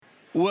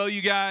Well,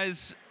 you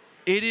guys,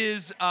 it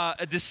is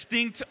a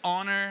distinct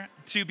honor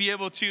to be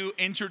able to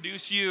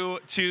introduce you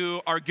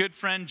to our good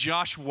friend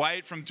Josh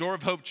White from Door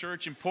of Hope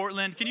Church in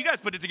Portland. Can you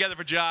guys put it together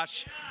for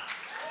Josh?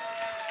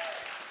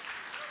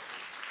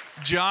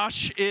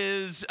 Josh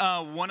is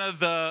one of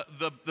the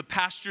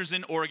pastors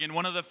in Oregon,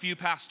 one of the few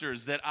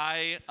pastors that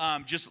I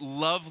just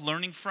love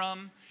learning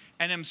from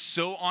and am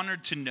so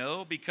honored to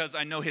know because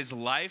I know his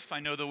life. I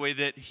know the way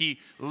that he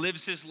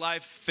lives his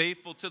life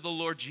faithful to the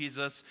Lord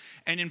Jesus,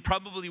 and in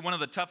probably one of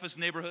the toughest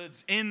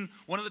neighborhoods in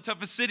one of the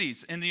toughest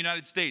cities in the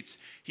United States.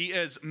 He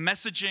is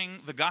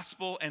messaging the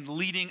gospel and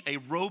leading a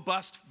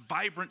robust,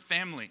 vibrant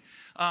family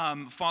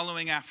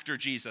following after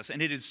Jesus.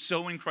 And it is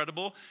so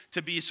incredible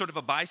to be sort of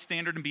a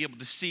bystander and be able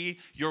to see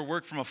your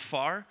work from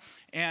afar.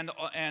 And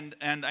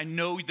I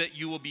know that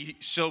you will be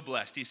so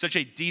blessed. He's such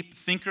a deep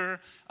thinker,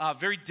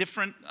 very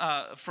different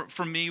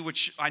from me,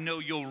 which I know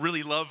you'll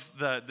really love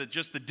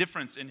just the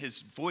difference in his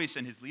voice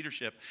and his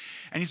leadership.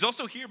 And he's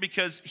also here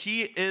because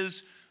he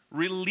is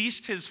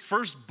released his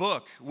first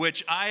book,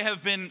 which I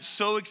have been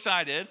so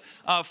excited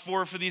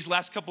for these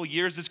last couple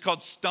years. It's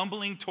called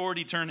Stumbling Toward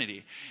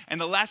Eternity. And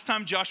the last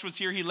time Josh was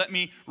here, he let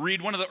me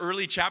read one of the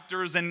early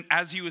chapters, and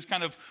as he was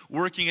kind of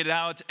working it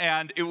out,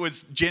 and it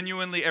was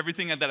genuinely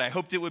everything that I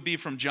hoped it would be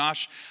from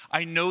Josh.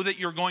 I know that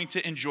you're going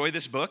to enjoy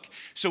this book.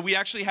 So we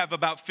actually have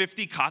about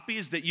 50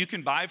 copies that you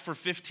can buy for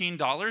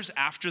 $15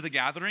 after the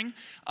gathering.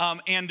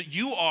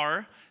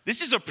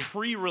 This is a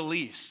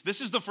pre-release. This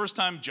is the first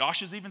time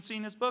Josh has even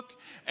seen his book,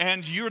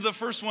 and you're the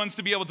first ones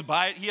to be able to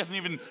buy it. He hasn't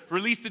even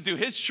released it to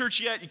his church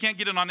yet. You can't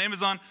get it on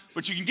Amazon,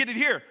 but you can get it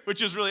here,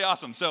 which is really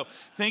awesome. So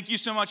thank you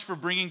so much for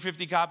bringing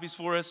 50 copies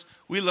for us.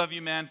 We love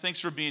you, man.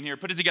 Thanks for being here.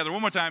 Put it together one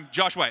more time.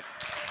 Josh White.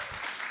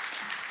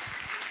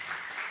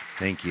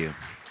 Thank you.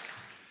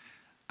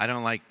 I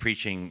don't like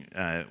preaching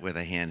with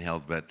a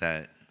handheld, but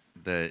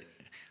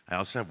I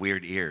also have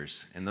weird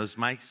ears, and those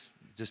mics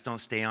just don't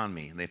stay on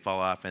me. They fall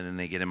off, and then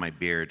they get in my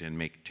beard and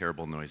make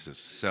terrible noises.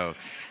 So,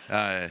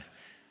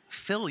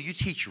 Phil, you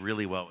teach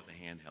really well with a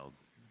handheld.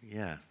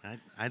 Yeah,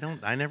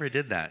 I never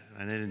did that.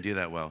 I didn't do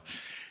that well.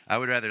 I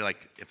would rather,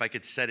 if I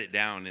could set it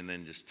down and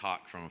then just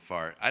talk from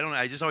afar.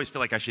 I just always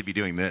feel like I should be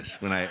doing this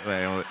when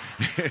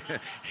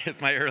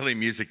it's my early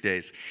music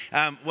days.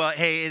 Well,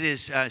 hey, it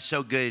is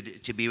so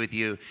good to be with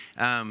you.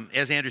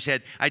 As Andrew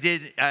said,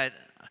 this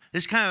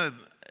is kind of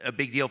a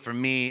big deal for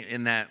me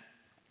in that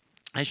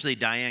actually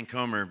Diane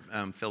Comer,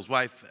 Phil's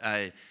wife,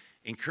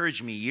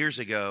 encouraged me years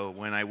ago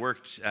when I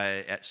worked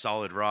at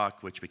Solid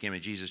Rock, which became a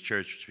Jesus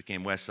Church, which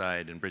became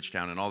Westside and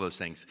Bridgetown and all those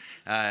things.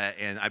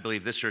 And I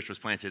believe this church was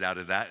planted out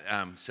of that.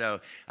 So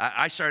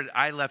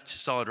I left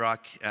Solid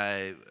Rock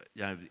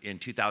in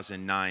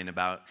 2009,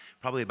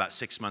 probably about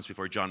 6 months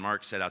before John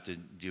Mark set out to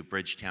do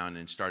Bridgetown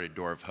and started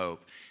Door of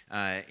Hope.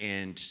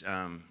 It's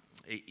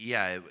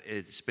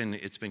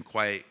been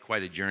quite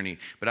a journey.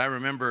 But I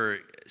remember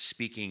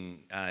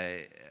speaking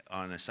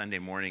on a Sunday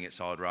morning at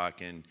Solid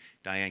Rock, and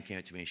Diane came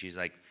up to me and she's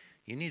like,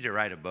 "You need to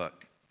write a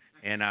book."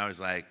 And I'm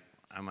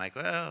like,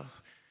 well,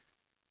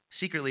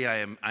 secretly I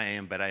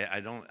am, but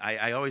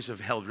I always have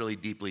held really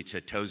deeply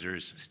to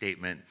Tozer's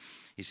statement.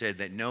 He said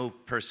that no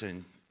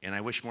person, and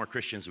I wish more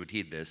Christians would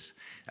heed this,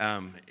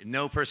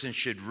 no person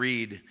should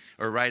read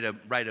or write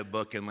a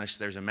book unless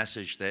there's a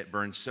message that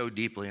burns so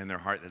deeply in their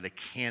heart that they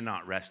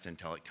cannot rest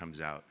until it comes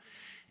out.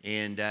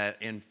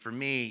 And for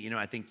me,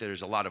 I think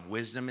there's a lot of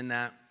wisdom in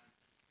that.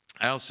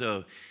 I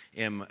also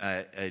am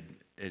a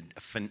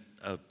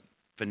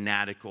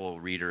fanatical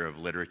reader of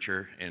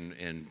literature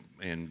and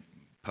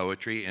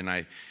poetry, and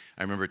I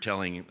remember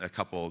telling a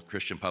couple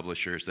Christian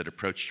publishers that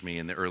approached me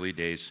in the early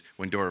days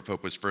when Door of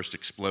Hope was first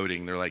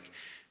exploding. They're like,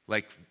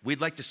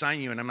 "We'd like to sign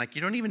you." And I'm like,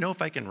 "You don't even know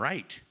if I can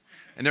write."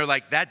 And they're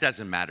like, "That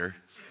doesn't matter."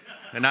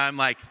 And I'm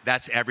like,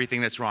 "That's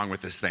everything that's wrong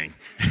with this thing."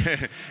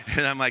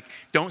 And I'm like,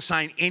 "Don't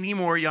sign any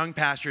more young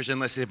pastors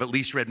unless they've at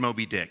least read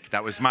Moby Dick."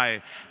 That was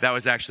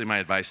actually my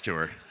advice to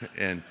her.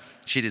 And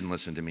she didn't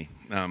listen to me.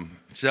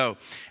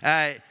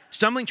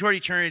 Stumbling Toward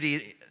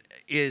Eternity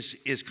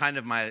is kind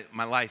of my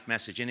life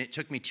message. And it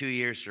took me 2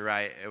 years to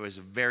write. It was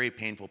a very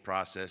painful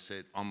process.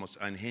 It almost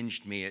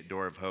unhinged me at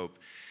Door of Hope.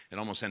 It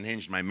almost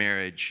unhinged my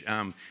marriage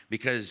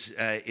because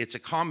it's a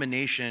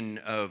combination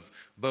of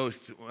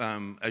both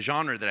a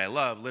genre that I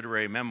love,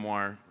 literary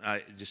memoir,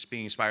 just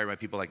being inspired by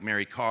people like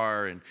Mary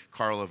Karr and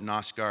Karl of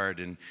Nosgard,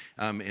 and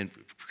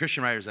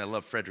Christian writers, I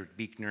love Frederick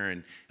Buechner,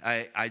 and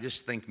I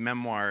just think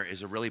memoir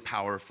is a really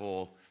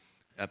powerful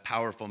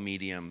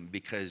medium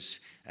because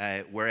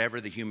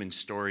wherever the human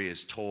story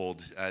is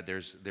told,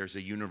 there's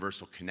a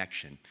universal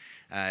connection.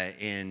 But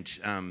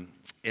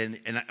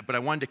I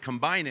wanted to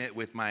combine it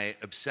with my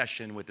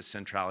obsession with the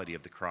centrality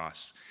of the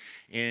cross.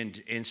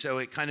 And so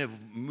it kind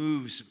of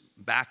moves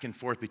back and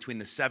forth between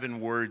the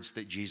 7 words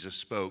that Jesus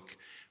spoke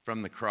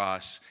from the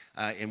cross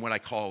and what I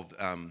called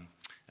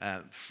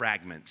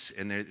fragments.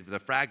 And the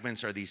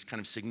fragments are these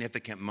kind of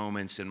significant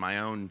moments in my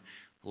own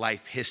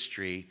life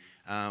history.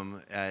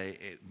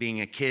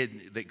 Being a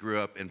kid that grew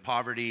up in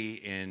poverty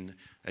in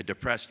a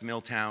depressed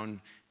mill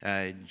town,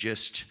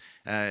 just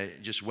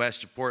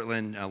west of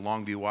Portland,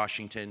 Longview,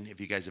 Washington.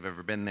 If you guys have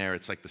ever been there,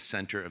 it's like the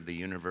center of the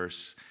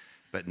universe,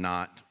 but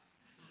not.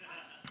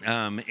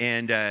 I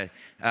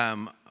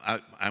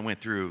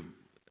went through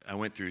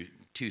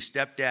two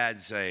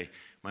stepdads.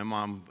 My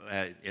mom,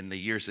 in the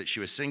years that she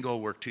was single,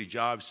 worked 2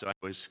 jobs. So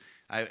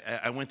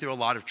I went through a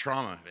lot of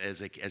trauma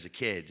as a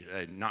kid.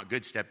 Not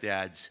good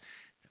stepdads,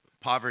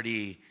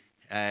 poverty,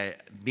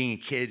 being a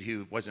kid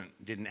who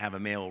didn't have a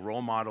male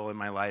role model in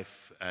my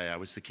life. I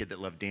was the kid that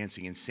loved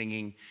dancing and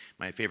singing.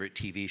 My favorite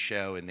TV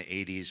show in the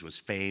 80s was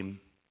Fame.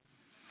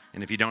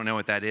 And if you don't know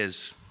what that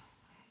is,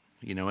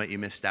 you know what? You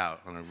missed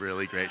out on a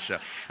really great show.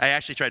 I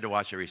actually tried to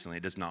watch it recently.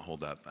 It does not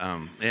hold up.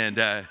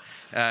 But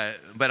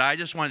I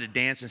just wanted to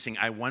dance and sing.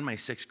 I won my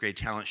 6th grade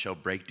talent show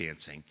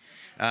breakdancing.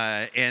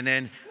 And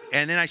then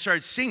I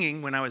started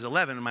singing when I was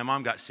 11, and my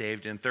mom got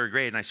saved in 3rd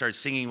grade, and I started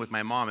singing with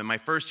my mom. And my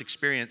first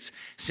experience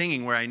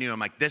singing where I knew, I'm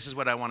like, this is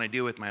what I want to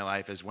do with my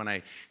life, is when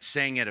I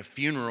sang at a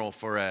funeral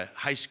for a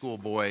high school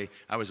boy.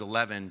 I was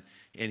 11,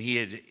 and he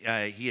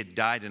had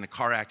died in a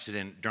car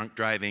accident, drunk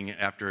driving,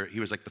 after he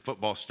was like the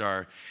football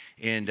star.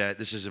 And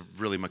this is a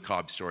really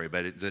macabre story,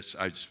 but this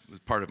is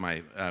part of my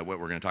what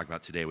we're going to talk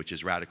about today, which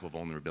is radical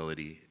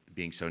vulnerability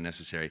being so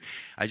necessary.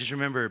 I just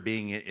remember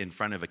being in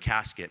front of a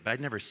casket, but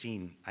I'd never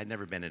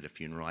been at a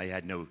funeral. I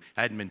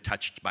hadn't been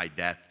touched by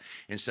death.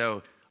 And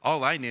so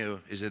all I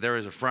knew is that there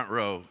was a front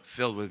row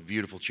filled with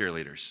beautiful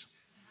cheerleaders.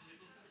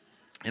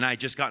 And I had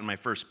just gotten my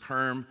first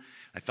perm.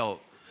 I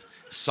felt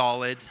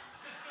solid.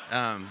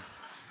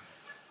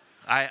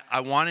 I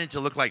wanted to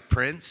look like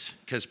Prince,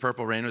 because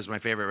Purple Rain was my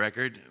favorite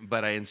record,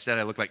 but instead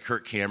I looked like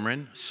Kirk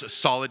Cameron,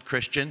 solid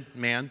Christian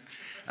man.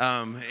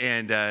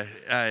 And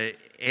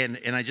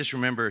I just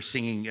remember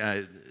singing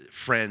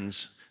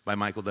Friends by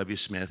Michael W.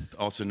 Smith,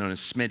 also known as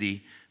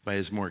Smitty by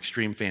his more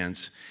extreme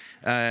fans.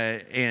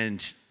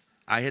 And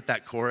I hit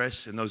that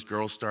chorus, and those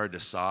girls started to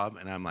sob,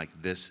 and I'm like,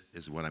 this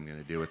is what I'm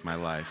going to do with my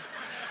life.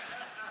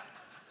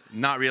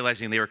 Not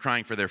realizing they were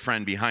crying for their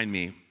friend behind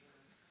me.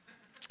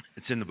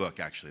 It's in the book,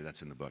 actually.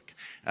 That's in the book.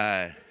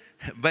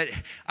 But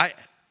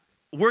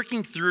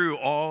working through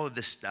all of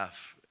this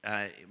stuff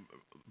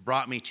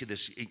brought me to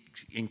this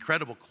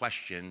incredible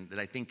question that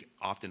I think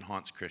often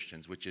haunts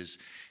Christians, which is,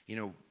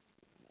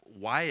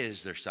 why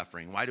is there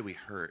suffering? Why do we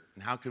hurt?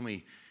 And how can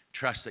we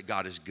trust that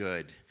God is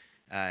good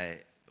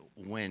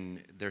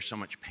when there's so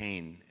much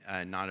pain,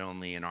 not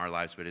only in our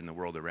lives, but in the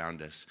world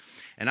around us?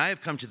 And I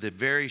have come to the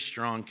very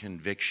strong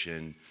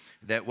conviction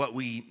that what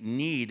we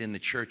need in the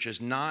church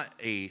is not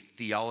a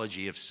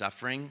theology of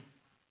suffering,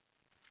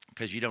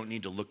 because you don't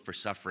need to look for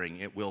suffering.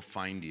 It will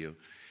find you.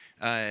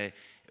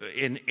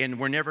 And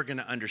we're never going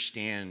to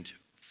understand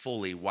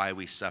fully why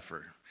we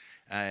suffer.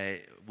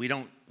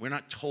 We're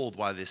not told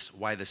why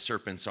the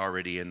serpent's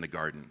already in the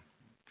garden.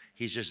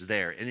 He's just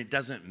there, and it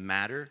doesn't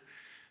matter.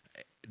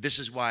 This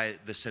is why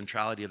the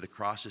centrality of the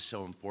cross is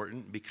so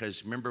important,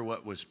 because remember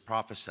what was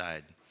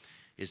prophesied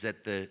is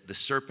that the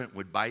serpent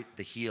would bite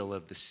the heel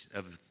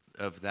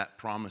of that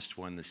promised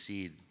one, the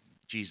seed,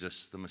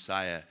 Jesus, the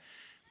Messiah,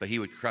 but he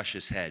would crush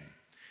his head.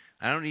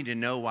 I don't need to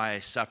know why I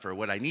suffer.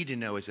 What I need to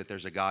know is that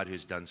there's a God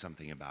who's done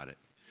something about it,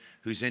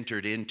 who's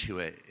entered into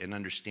it and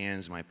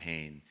understands my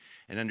pain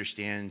and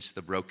understands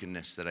the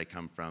brokenness that I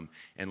come from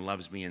and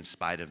loves me in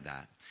spite of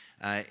that.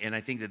 And I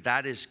think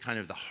that is kind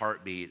of the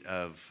heartbeat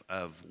of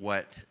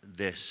what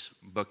this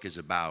book is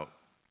about.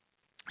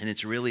 And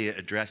it's really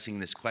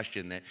addressing this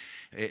question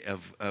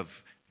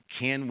of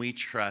can we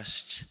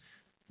trust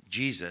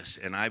Jesus?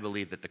 And I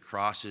believe that the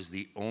cross is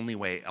the only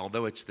way,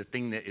 although it's the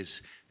thing that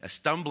is a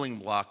stumbling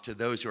block to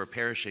those who are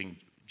perishing.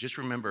 Just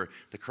remember,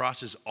 the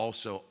cross is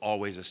also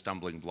always a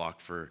stumbling block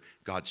for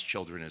God's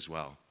children as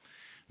well,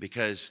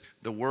 because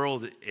the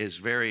world is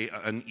very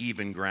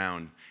uneven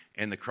ground,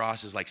 and the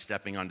cross is like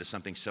stepping onto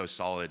something so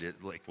solid it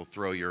will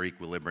throw your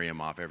equilibrium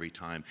off every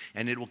time,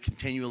 and it will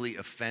continually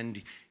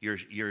offend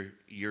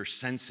your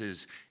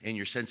senses and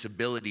your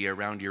sensibility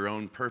around your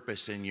own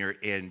purpose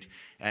and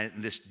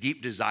this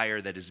deep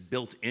desire that is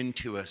built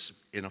into us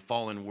in a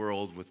fallen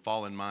world with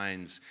fallen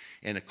minds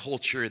and a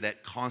culture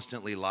that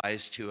constantly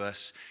lies to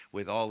us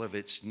with all of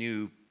its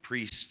new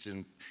priests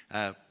and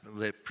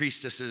the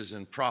priestesses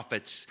and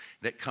prophets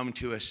that come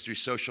to us through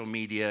social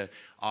media,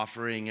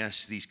 offering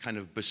us these kind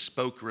of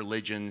bespoke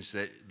religions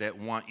that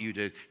want you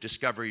to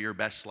discover your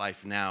best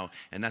life now.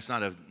 And that's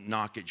not a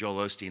knock at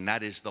Joel Osteen.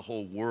 That is the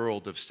whole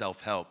world of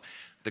self-help.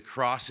 The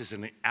cross is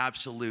an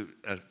absolute,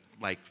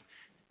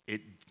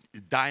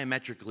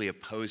 diametrically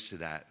opposed to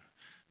that,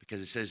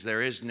 because it says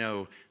there is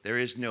no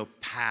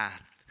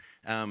path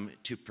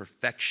to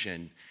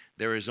perfection.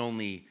 There is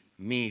only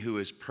me, who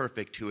is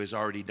perfect, who has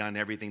already done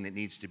everything that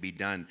needs to be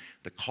done.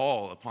 The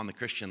call upon the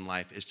Christian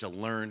life is to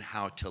learn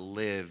how to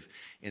live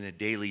in a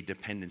daily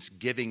dependence,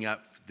 giving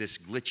up this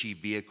glitchy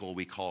vehicle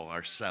we call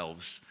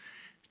ourselves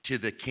to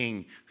the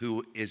King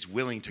who is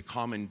willing to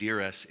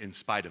commandeer us in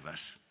spite of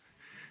us.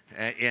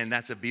 And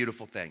that's a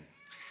beautiful thing.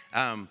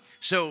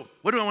 So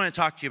what do I want to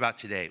talk to you about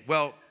today?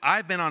 Well,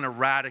 I've been on a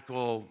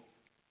radical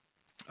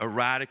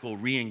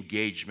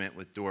re-engagement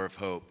with Door of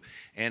Hope,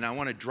 and I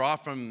want to draw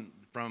from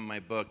my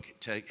book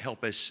to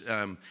help us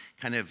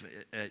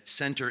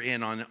center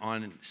in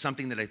on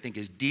something that I think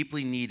is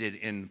deeply needed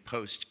in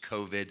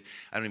post-COVID.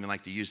 I don't even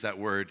like to use that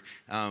word.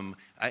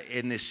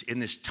 In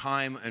this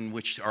time in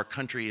which our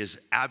country is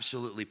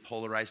absolutely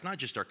polarized, not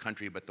just our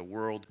country, but the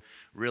world,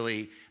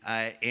 really,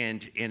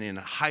 and in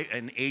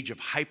an age of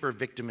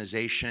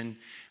hyper-victimization,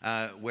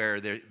 where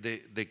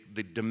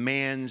the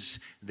demands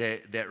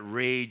that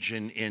rage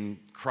and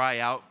cry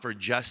out for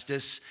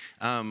justice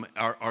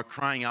are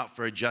crying out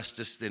for a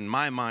justice, in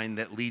my mind,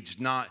 that leads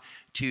not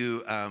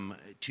to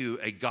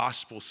a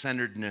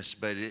gospel-centeredness,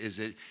 but is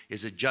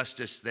a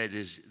justice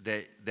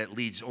that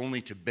leads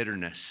only to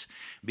bitterness,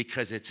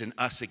 because it's an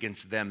us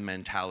against them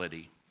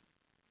mentality.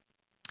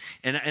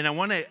 And I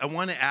want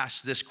to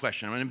ask this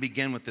question. I'm going to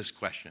begin with this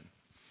question.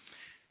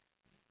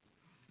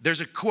 There's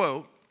a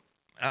quote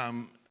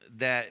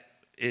that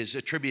is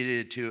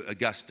attributed to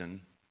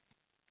Augustine,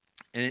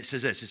 and it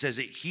says this. It says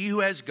that he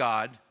who has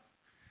God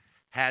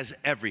has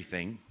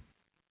everything.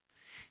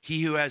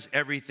 He who has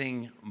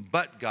everything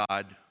but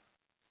God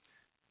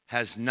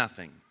has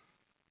nothing.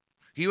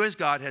 He who has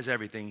God has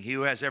everything. He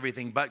who has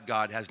everything but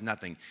God has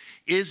nothing.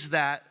 Is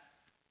that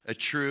a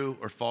true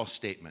or false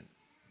statement?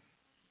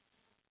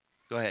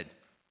 Go ahead.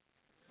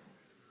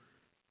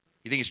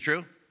 You think it's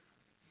true?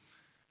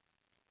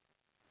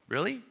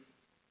 Really?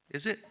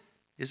 Is it?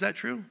 Is that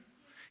true?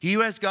 He who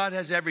has God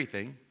has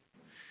everything.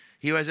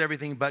 He who has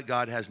everything but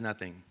God has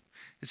nothing.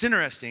 It's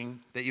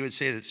interesting that you would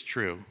say that's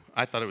true.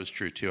 I thought it was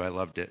true too. I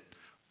loved it.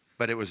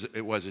 But it was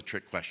a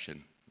trick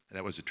question.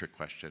 That was a trick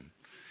question.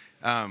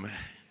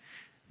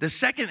 The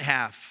second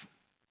half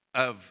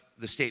of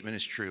the statement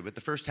is true, but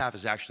the first half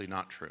is actually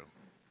not true.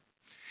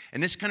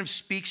 And this kind of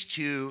speaks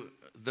to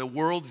the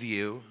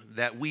worldview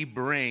that we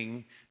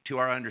bring to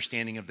our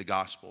understanding of the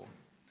gospel.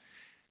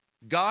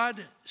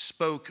 God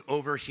spoke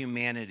over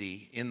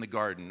humanity in the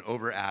garden,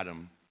 over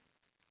Adam,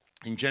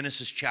 in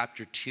Genesis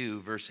chapter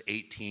 2, verse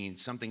 18,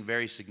 something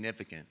very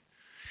significant.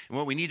 And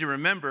what we need to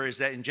remember is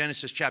that in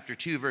Genesis chapter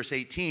 2, verse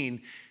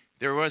 18,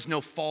 there was no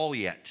fall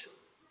yet.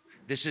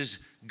 This is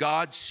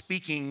God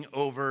speaking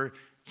over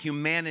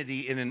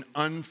humanity in an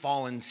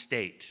unfallen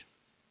state.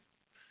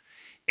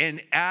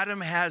 And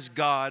Adam has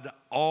God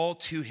all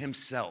to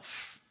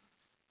himself.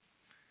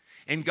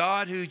 And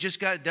God, who just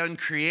got done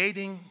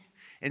creating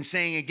and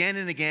saying again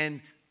and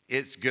again,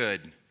 it's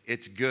good,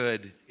 it's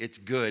good, it's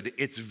good,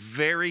 it's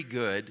very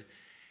good.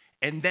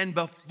 And then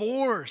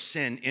before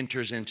sin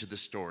enters into the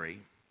story,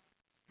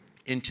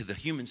 into the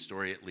human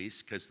story at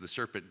least, because the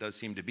serpent does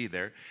seem to be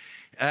there,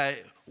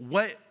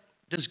 what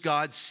does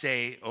God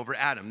say over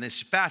Adam? This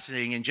is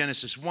fascinating. In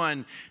Genesis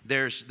 1,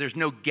 there's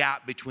no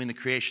gap between the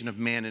creation of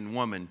man and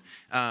woman.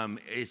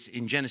 It's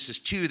in Genesis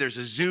 2, there's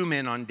a zoom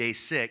in on day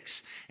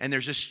 6, and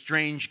there's a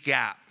strange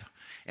gap.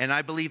 And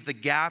I believe the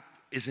gap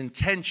is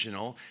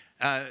intentional,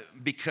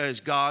 because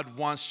God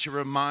wants to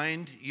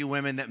remind you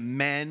women that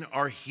men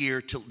are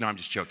here to... No, I'm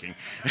just joking.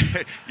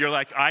 You're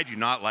like, I do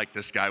not like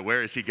this guy.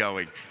 Where is he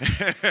going?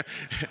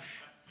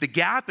 The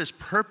gap is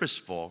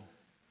purposeful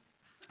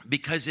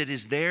because it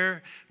is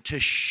there to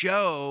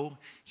show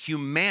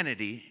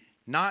humanity,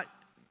 not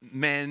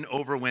men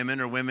over women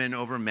or women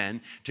over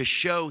men, to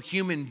show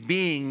human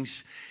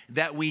beings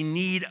that we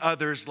need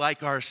others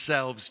like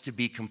ourselves to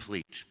be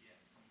complete.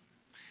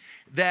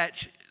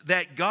 That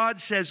God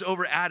says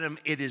over Adam,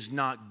 it is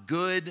not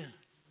good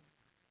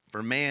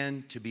for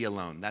man to be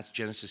alone. That's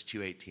Genesis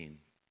 2:18.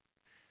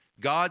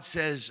 God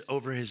says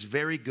over his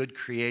very good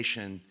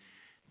creation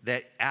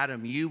that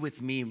Adam, you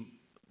with me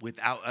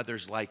without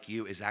others like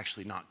you is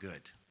actually not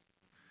good.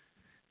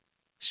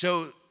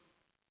 So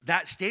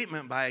that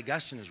statement by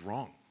Augustine is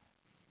wrong.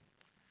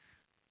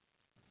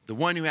 The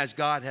one who has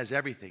God has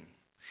everything.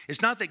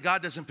 It's not that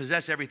God doesn't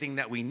possess everything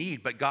that we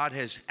need, but God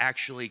has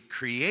actually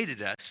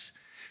created us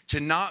to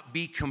not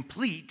be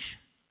complete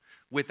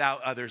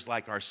without others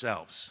like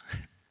ourselves.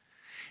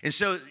 And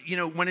so,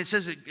 when it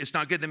says it's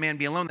not good that man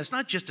be alone, that's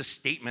not just a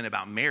statement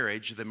about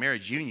marriage, the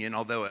marriage union,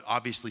 although it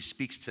obviously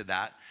speaks to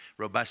that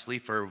robustly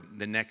for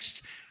the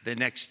next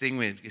thing.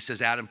 When it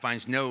says Adam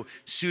finds no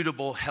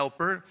suitable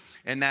helper,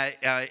 and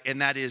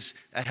that is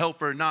a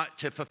helper not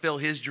to fulfill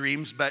his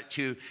dreams, but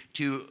to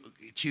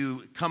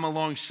come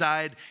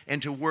alongside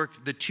and to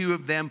work, the two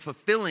of them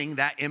fulfilling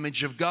that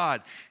image of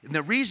God. And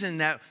the reason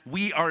that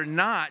we are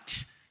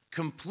not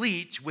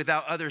complete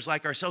without others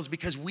like ourselves,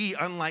 because we,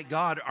 unlike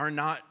God, we're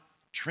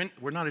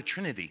not a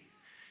trinity.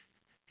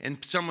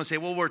 And someone say,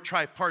 well, we're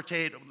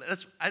tripartite.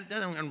 I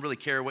don't really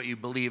care what you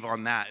believe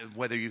on that,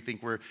 whether you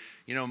think we're,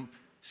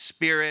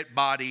 spirit,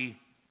 body,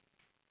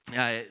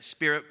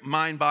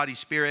 mind, body,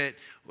 spirit.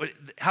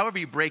 However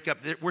you break up,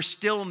 we're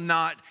still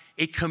not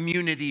a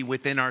community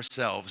within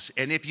ourselves.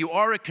 And if you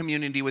are a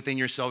community within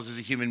yourselves as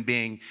a human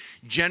being,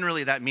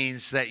 generally that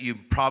means that you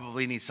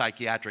probably need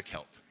psychiatric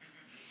help.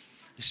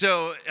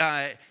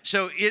 And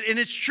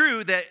it's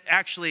true that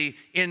actually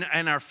in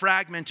our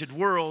fragmented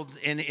world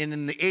and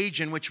in the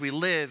age in which we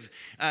live,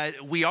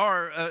 we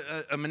are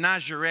a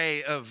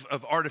menagerie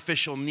of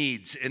artificial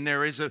needs. And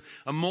there is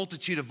a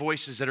multitude of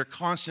voices that are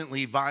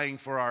constantly vying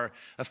for our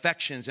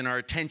affections and our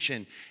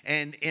attention.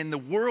 And the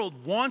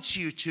world wants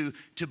you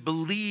to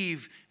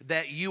believe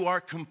that you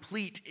are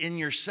complete in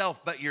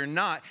yourself, but you're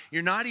not.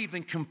 You're not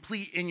even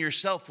complete in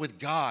yourself with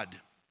God.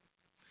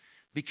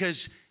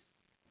 Because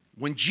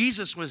when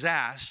Jesus was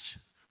asked,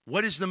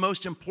 what is the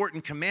most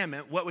important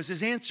commandment? What was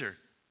his answer?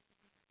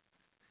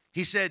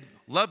 He said,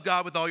 love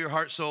God with all your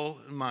heart, soul,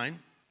 and mind,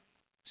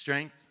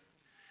 strength.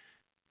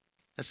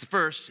 That's the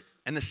first.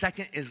 And the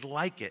second is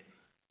like it.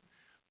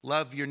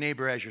 Love your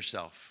neighbor as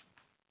yourself.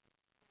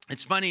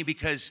 It's funny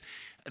because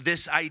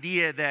this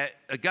idea that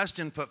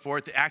Augustine put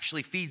forth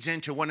actually feeds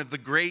into one of the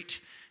great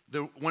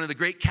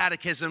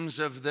catechisms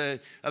of the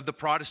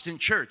Protestant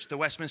church, the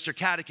Westminster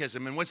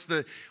Catechism. And what's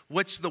the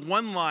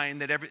one line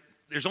that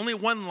there's only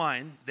one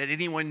line that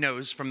anyone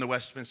knows from the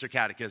Westminster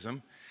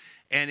Catechism,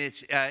 and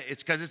it's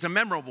because it's a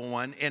memorable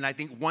one. And I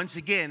think once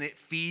again it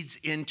feeds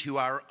into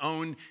our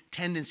own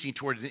tendency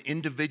toward an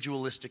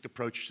individualistic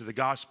approach to the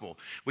gospel,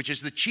 which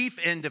is the chief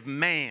end of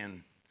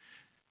man,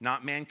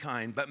 not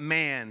mankind, but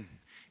man,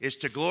 is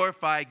to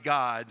glorify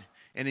God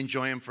and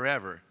enjoy him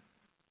forever.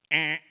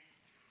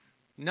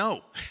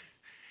 No.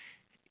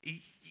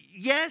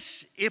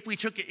 Yes,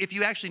 if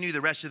you actually knew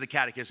the rest of the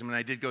catechism, and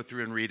I did go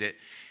through and read it,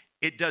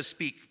 it does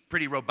speak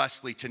pretty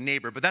robustly to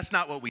neighbor, but that's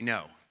not what we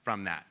know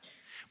from that.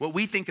 What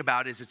we think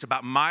about is it's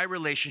about my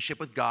relationship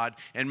with God,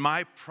 and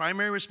my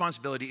primary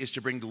responsibility is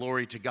to bring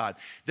glory to God.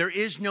 There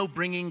is no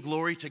bringing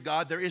glory to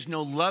God. There is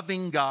no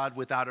loving God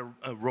without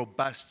a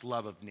robust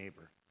love of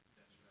neighbor.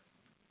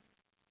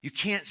 You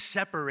can't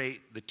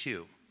separate the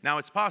two. Now,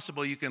 it's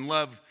possible you can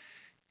love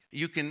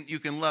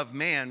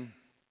man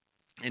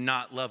and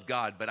not love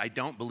God, but I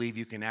don't believe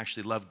you can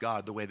actually love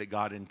God the way that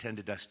God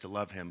intended us to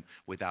love him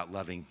without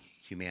loving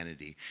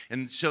humanity.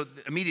 And so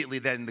immediately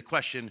then the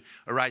question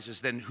arises,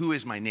 then who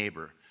is my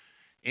neighbor?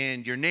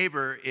 And your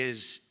neighbor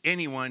is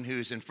anyone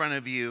who's in front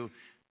of you,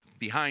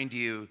 behind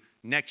you,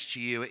 next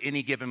to you at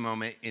any given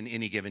moment in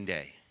any given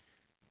day.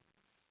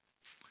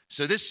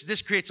 So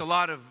this creates a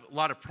lot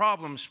of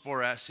problems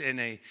for us in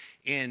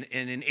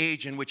an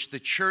age in which the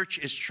church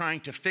is trying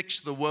to fix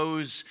the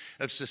woes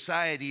of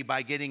society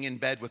by getting in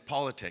bed with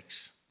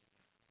politics.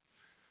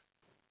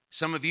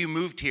 Some of you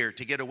moved here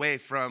to get away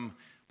from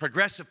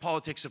progressive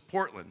politics of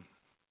Portland.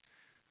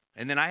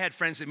 And then I had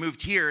friends that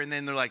moved here, and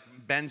then they're like,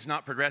 Ben's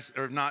not progressive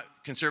or not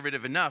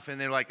conservative enough,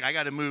 and they're like, I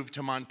got to move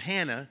to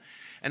Montana.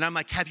 And I'm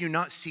like, have you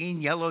not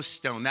seen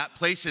Yellowstone? That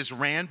place is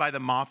ran by the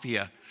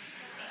mafia.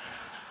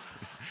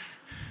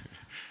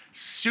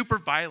 Super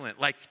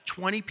violent. Like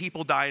 20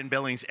 people die in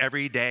Billings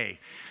every day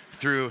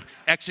through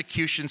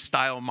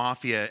execution-style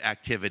mafia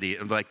activity.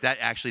 I'm like, that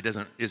actually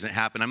isn't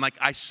happen. I'm like,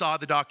 I saw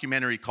the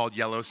documentary called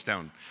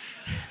Yellowstone.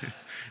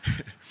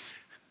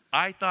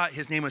 I thought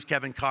his name was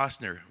Kevin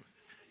Costner,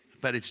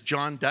 but it's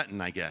John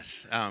Dutton, I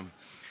guess.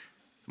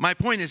 My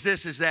point is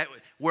this, is that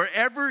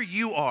wherever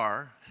you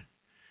are,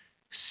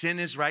 sin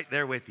is right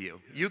there with you.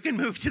 You can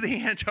move to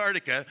the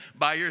Antarctica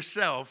by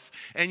yourself,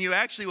 and you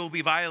actually will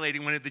be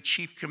violating one of the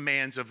chief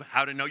commands of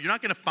how to know. You're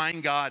not going to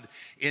find God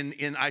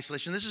in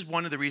isolation. This is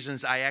one of the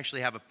reasons I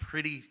actually have a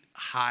pretty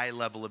high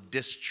level of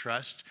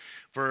distrust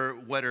for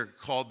what are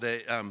called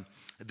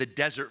the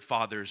desert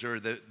fathers, or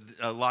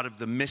a lot of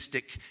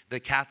the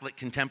Catholic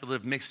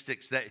contemplative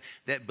mystics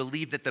that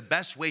believed that the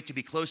best way to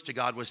be close to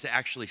God was to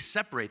actually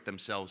separate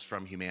themselves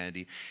from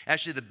humanity.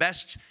 Actually,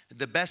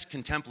 the best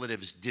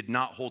contemplatives did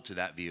not hold to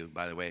that view,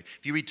 by the way.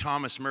 If you read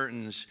Thomas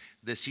Merton's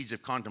The Seeds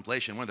of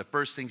Contemplation, one of the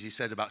first things he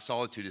said about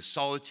solitude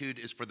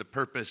is for the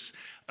purpose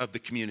of the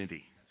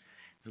community.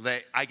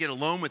 That I get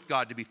alone with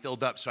God to be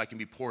filled up so I can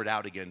be poured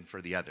out again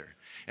for the other.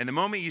 And the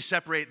moment you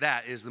separate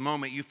that is the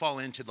moment you fall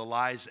into the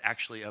lies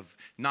actually of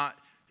not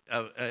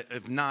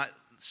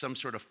some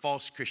sort of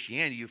false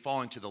Christianity. You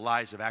fall into the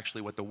lies of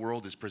actually what the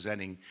world is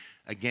presenting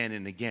again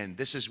and again.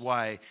 This is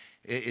why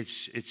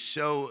it's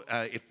so,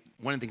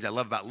 one of the things I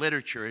love about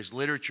literature is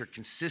literature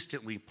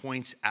consistently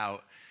points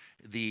out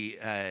the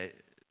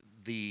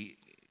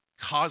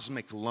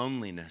cosmic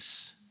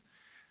loneliness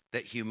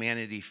that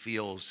humanity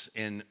feels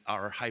in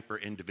our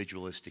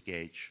hyper-individualistic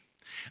age.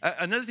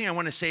 Another thing I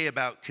want to say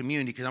about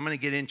community, because I'm going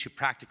to get into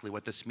practically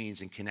what this means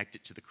and connect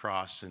it to the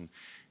cross and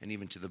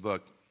even to the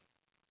book,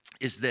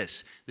 is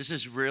this. This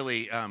is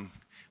really,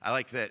 I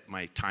like that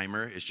my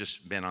timer has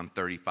just been on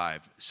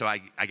 35. So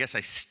I guess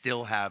I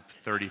still have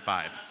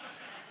 35.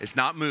 It's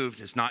not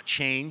moved. It's not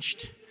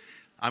changed.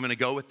 I'm going to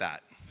go with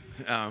that.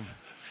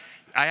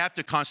 I have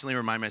to constantly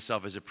remind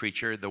myself as a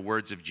preacher the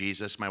words of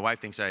Jesus. My wife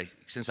thinks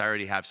since I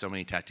already have so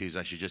many tattoos,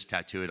 I should just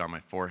tattoo it on my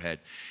forehead.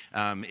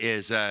 I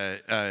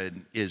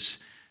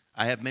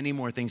have many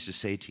more things to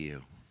say to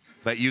you,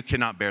 but you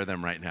cannot bear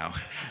them right now.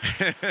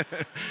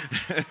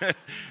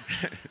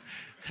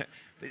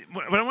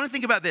 But I want to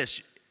think about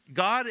this.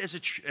 God as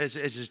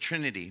a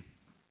Trinity.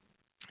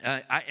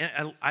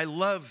 I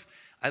love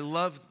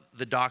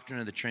the doctrine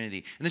of the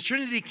Trinity. And the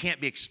Trinity can't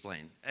be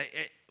explained.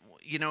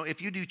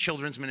 If you do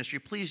children's ministry,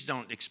 please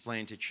don't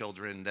explain to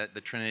children that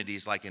the Trinity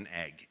is like an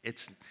egg.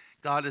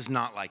 God is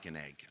not like an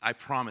egg. I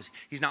promise.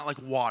 He's not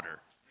like water.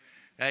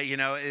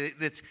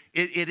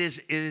 It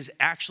is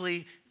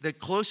actually the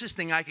closest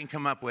thing I can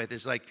come up with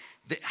is like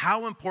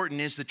how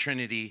important is the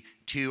Trinity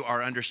to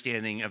our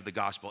understanding of the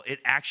gospel? It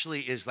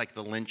actually is like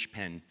the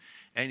linchpin.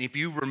 And if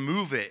you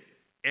remove it,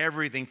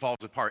 everything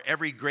falls apart.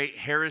 Every great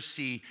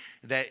heresy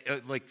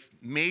that like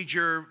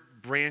major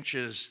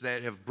branches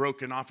that have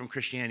broken off from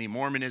Christianity,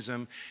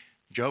 Mormonism,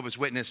 Jehovah's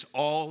Witness,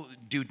 all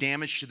do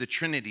damage to the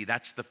Trinity.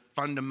 That's the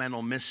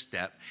fundamental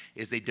misstep,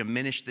 is they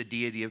diminish the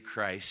deity of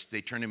Christ. They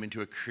turn him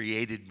into a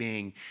created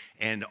being,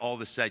 and all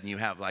of a sudden you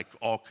have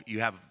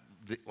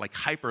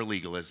hyper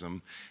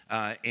legalism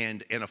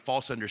and a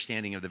false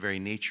understanding of the very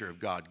nature of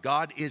God.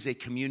 God is a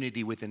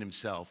community within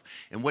himself,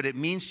 and what it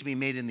means to be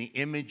made in the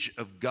image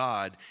of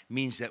God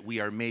means that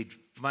we are made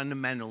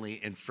fundamentally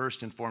and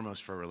first and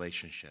foremost for a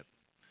relationship.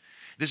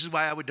 This is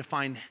why I would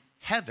define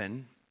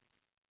heaven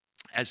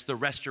as the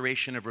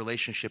restoration of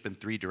relationship in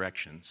 3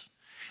 directions.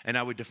 And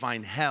I would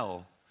define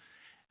hell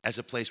as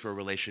a place where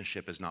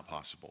relationship is not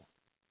possible.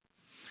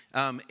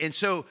 And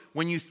so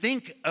when you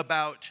think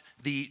about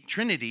the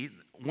Trinity,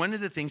 one of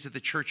the things that the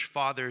church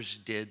fathers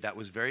did that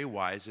was very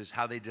wise is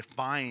how they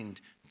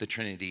defined the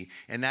Trinity.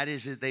 And that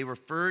is that they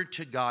referred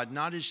to God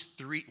not as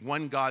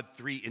one God,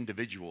 3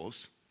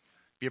 individuals.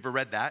 Have you ever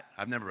read that?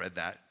 I've never read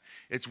that.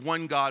 It's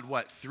one God,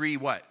 what? 3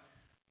 what?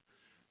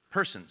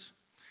 Persons.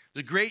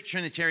 The great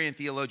Trinitarian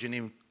theologian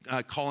named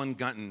Colin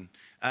Gunton,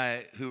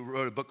 who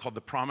wrote a book called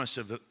The Promise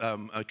of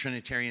a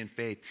Trinitarian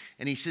Faith,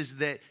 and he says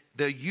that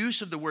the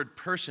use of the word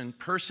person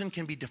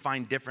can be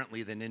defined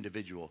differently than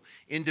individual.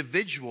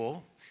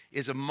 Individual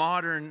is a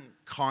modern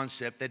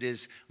concept that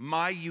is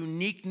my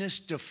uniqueness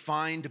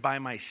defined by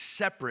my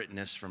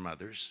separateness from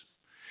others,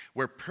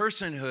 where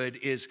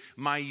personhood is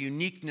my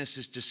uniqueness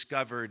is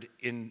discovered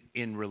in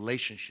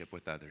relationship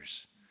with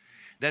others.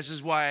 This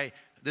is why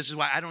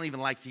I don't even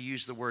like to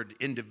use the word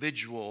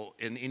individual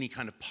in any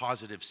kind of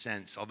positive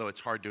sense, although it's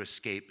hard to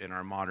escape in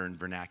our modern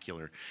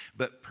vernacular.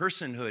 But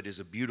personhood is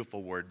a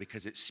beautiful word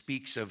because it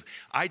speaks of,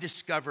 I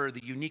discover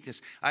the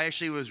uniqueness. I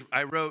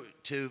wrote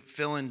to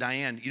Phil and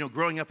Diane,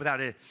 growing up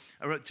I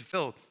wrote to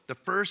Phil, the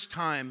first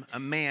time a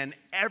man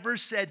ever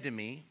said to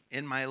me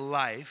in my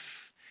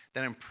life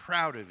that I'm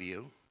proud of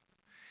you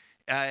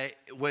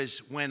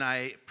was when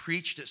I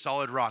preached at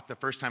Solid Rock the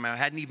first time. I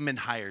hadn't even been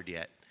hired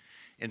yet.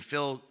 And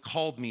Phil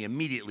called me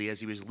immediately as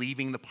he was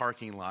leaving the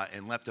parking lot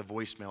and left a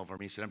voicemail for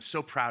me. He said, I'm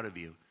so proud of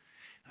you.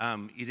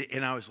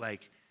 And I was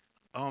like,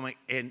 oh my,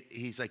 and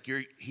he's like,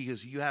 he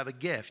goes, you have a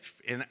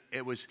gift. And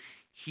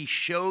he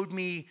showed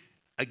me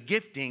a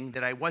gifting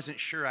that I wasn't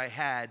sure I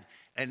had.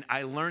 And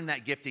I learned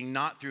that gifting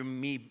not through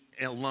me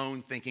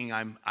alone thinking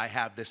I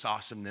have this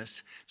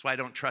awesomeness. That's why I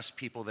don't trust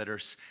people that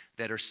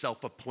are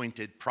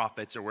self-appointed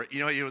prophets or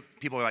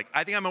people are like,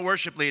 I think I'm a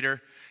worship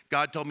leader.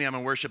 God told me I'm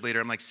a worship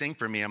leader. I'm like, sing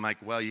for me. I'm like,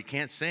 well, you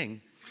can't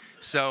sing.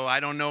 So I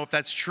don't know if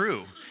that's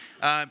true.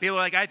 People are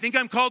like, I think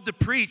I'm called to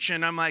preach.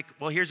 And I'm like,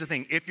 well, here's the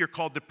thing. If you're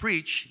called to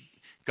preach,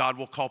 God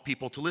will call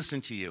people to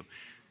listen to you.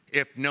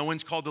 If no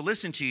one's called to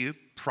listen to you,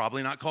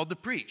 probably not called to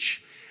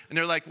preach. And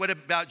they're like, what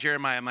about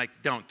Jeremiah? I'm like,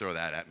 don't throw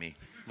that at me.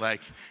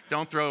 Like,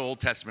 don't throw Old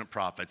Testament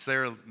prophets.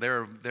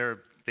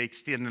 They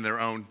stand in their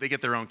own, they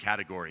get their own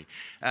category.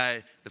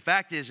 The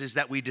fact is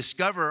that we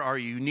discover our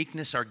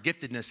uniqueness, our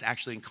giftedness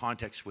actually in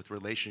context with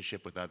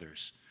relationship with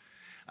others.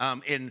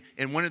 And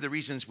one of the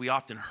reasons we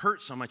often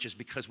hurt so much is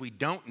because we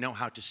don't know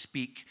how to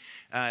speak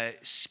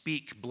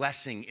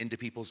blessing into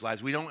people's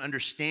lives. We don't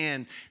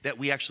understand that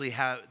we actually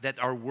that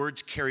our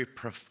words carry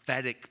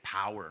prophetic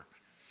power.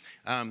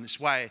 That's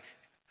why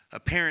a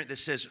parent that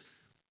says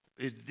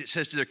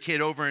to their kid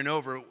over and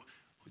over,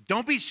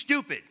 don't be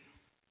stupid.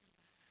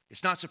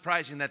 It's not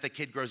surprising that the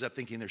kid grows up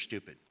thinking they're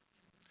stupid.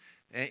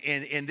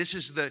 And this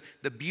is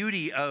the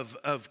beauty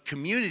of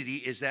community,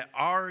 is that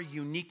our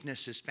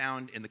uniqueness is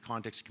found in the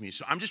context of community.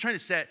 So I'm just trying to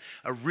set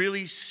a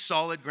really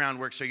solid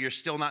groundwork so you're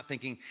still not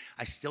thinking,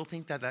 I still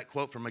think that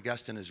quote from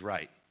Augustine is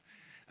right.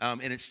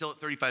 And it's still at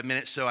 35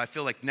 minutes, so I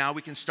feel like now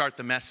we can start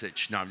the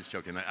message. No, I'm just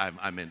joking.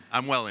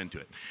 I'm well into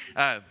it.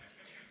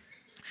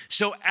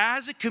 So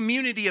as a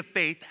community of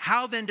faith,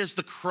 how then does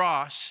the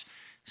cross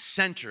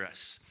center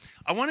us?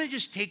 I want to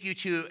just take you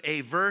to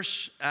a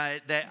verse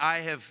that I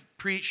have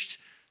preached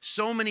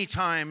so many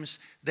times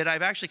that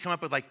I've actually come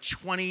up with like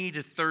 20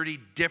 to 30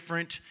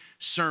 different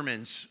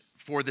sermons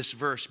for this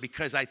verse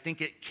because I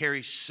think it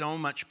carries so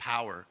much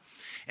power.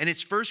 And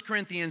it's 1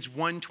 Corinthians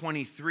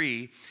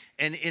 1:23,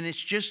 and it's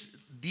just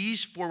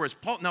these 4 words.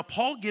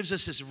 Paul gives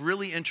us this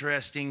really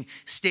interesting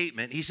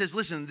statement. He says,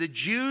 listen, the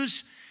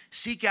Jews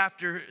seek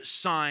after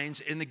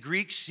signs and the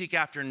Greeks seek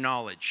after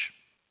knowledge.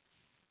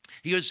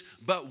 He goes,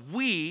 but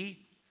we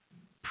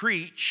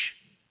preach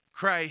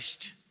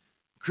Christ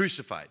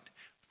crucified.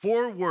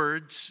 4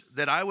 words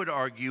that I would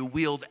argue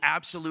wield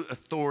absolute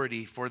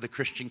authority for the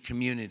Christian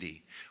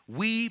community.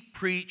 We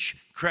preach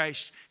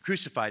Christ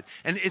crucified.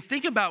 And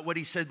think about what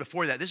he said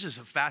before that. This is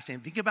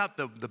fascinating. Think about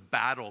the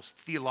battles,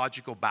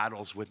 theological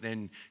battles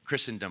within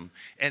Christendom.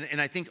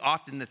 And I think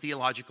often the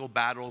theological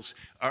battles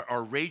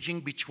are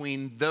raging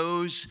between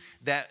those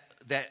that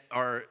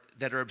are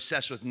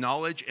obsessed with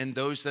knowledge and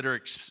those that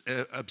are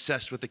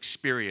obsessed with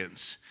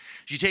experience.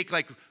 You take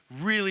like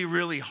really,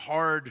 really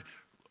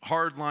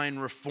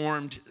hardline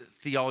Reformed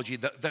theology.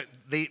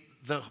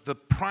 The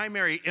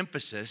primary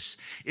emphasis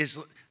is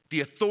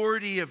the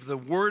authority of the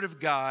Word of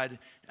God,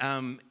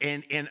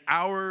 and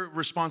our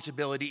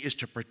responsibility is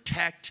to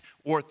protect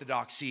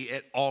orthodoxy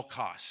at all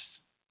costs.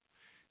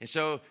 And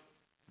so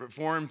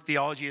Reformed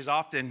theology has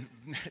often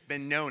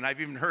been known. I've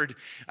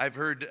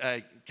heard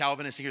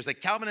Calvinist singers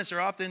like Calvinists are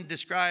often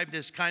described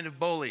as kind of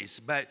bullies,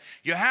 but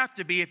you have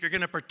to be if you're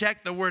going to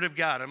protect the Word of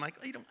God. I'm like,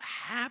 well, you don't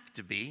have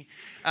to be,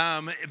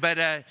 and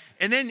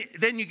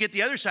then you get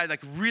the other side,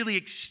 like really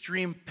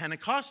extreme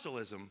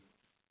Pentecostalism,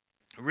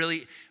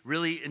 really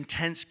really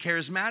intense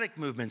charismatic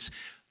movements.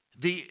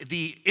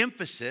 The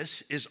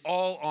emphasis is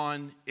all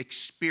on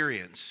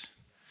experience.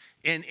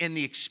 And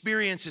the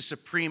experience is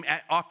supreme,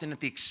 often at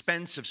the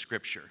expense of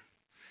Scripture.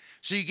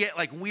 So you get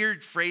like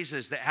weird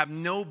phrases that have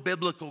no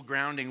biblical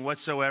grounding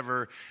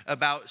whatsoever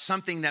about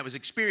something that was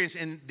experienced,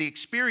 and the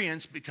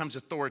experience becomes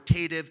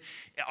authoritative.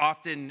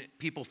 Often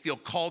people feel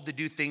called to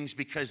do things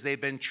because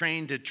they've been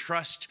trained to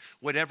trust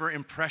whatever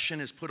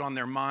impression is put on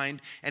their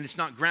mind, and it's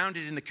not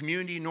grounded in the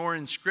community nor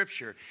in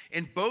Scripture.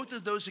 And both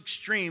of those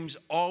extremes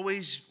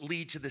always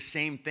lead to the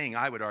same thing,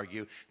 I would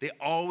argue. They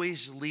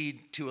always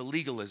lead to a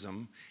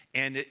legalism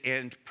and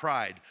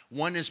pride.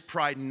 One is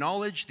pride in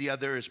knowledge, the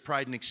other is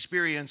pride in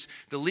experience.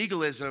 The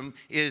legalism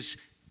is,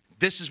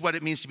 this is what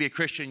it means to be a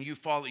Christian. You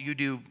follow, you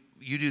do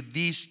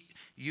these,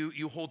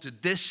 you hold to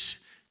this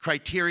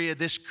criteria,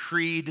 this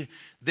creed,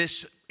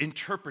 this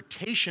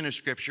interpretation of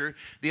Scripture.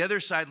 The other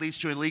side leads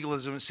to a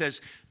legalism that says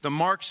the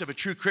marks of a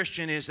true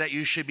Christian is that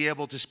you should be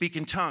able to speak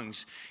in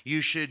tongues. You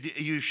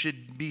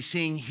should be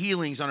seeing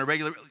healings on a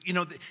regular,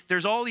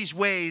 there's all these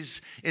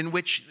ways in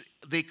which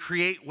they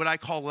create what I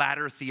call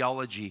ladder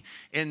theology.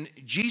 And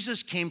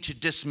Jesus came to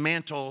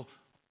dismantle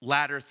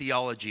ladder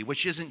theology,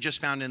 which isn't just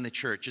found in the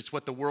church. It's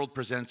what the world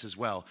presents as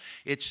well.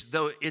 It's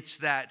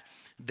that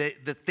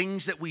the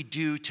things that we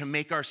do to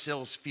make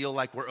ourselves feel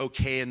like we're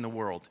okay in the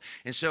world.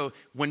 And so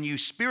when you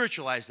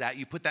spiritualize that,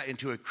 you put that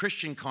into a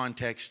Christian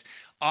context,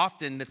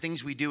 often the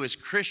things we do as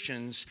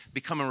Christians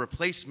become a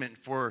replacement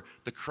for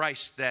the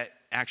Christ that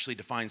actually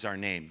defines our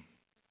name.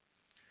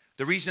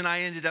 The reason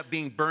I ended up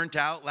being burnt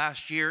out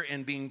last year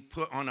and being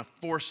put on a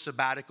forced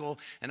sabbatical,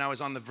 and I was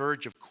on the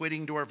verge of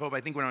quitting Door of Hope. I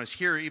think when I was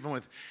here,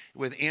 even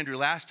with Andrew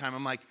last time,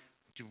 I'm like,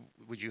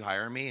 would you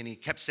hire me? And he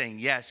kept saying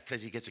yes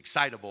because he gets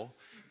excitable,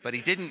 but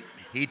he didn't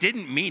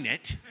mean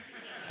it.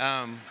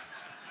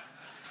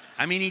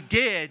 He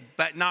did,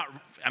 but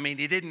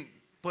he didn't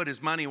put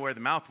his money where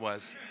the mouth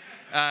was.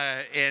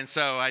 And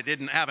so I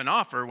didn't have an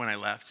offer when I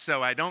left,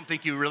 so I don't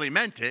think you really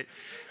meant it.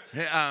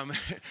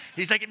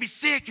 He's like, it'd be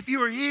sick if you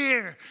were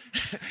here.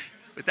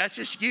 But that's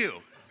just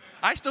you.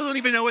 I still don't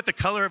even know what the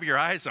color of your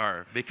eyes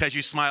are because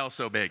you smile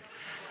so big.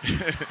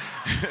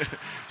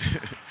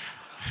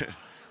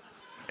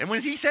 And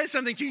when he says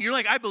something to you, you're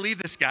like, I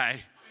believe this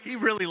guy. He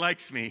really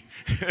likes me.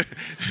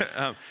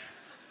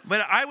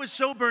 But I was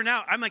so burnt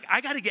out. I'm like,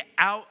 I got to get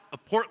out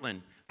of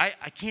Portland.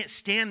 I can't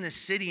stand this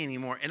city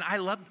anymore. And I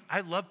love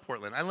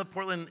Portland. I love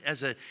Portland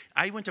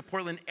I went to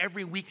Portland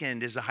every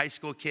weekend as a high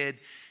school kid.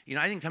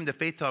 I didn't come to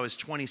faith till I was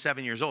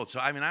 27 years old. So,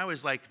 I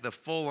was like the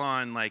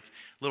full-on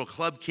little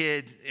club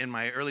kid in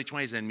my early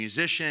 20s and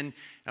musician.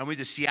 I went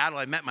to Seattle.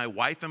 I met my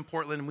wife in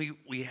Portland.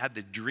 We had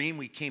the dream.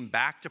 We came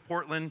back to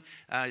Portland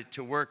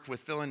to work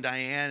with Phil and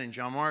Diane and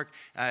John Mark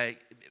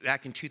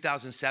back in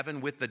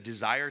 2007 with the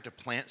desire to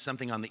plant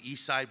something on the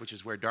east side, which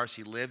is where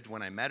Darcy lived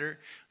when I met her.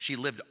 She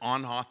lived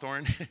on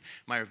Hawthorne.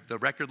 The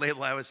record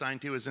label I was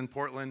signed to was in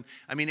Portland.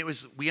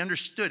 We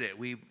understood it.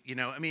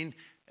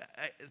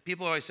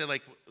 People always say,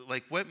 like,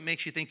 what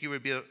makes you think you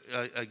would be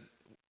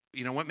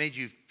what made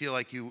you feel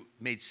like you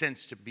made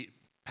sense to be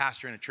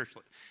pastor in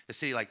a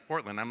city like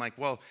Portland? I'm like,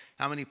 well,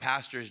 how many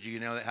pastors do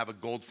you know that have a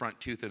gold front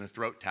tooth and a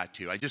throat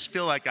tattoo? I just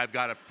feel like I've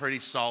got a pretty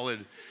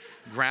solid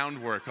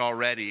groundwork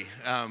already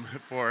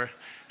for,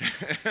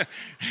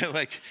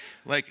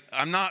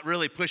 I'm not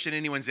really pushing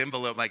anyone's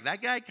envelope. Like,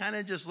 that guy kind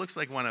of just looks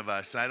like one of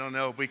us. I don't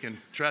know if we can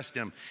trust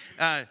him.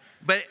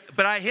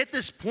 But I hit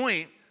this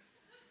point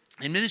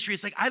in ministry.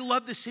 It's like, I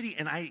love the city,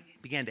 and I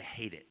began to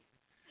hate it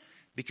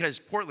because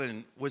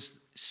Portland was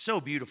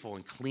so beautiful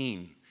and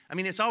clean.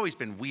 It's always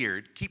been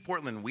weird. Keep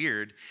Portland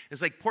weird.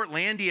 It's like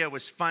Portlandia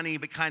was funny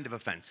but kind of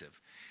offensive.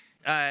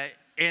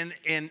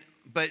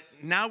 But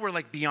now we're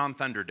like beyond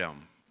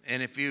Thunderdome.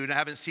 And if you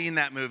haven't seen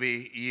that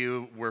movie,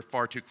 you were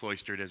far too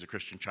cloistered as a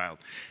Christian child.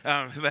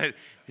 But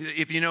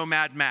if you know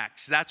Mad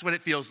Max, that's what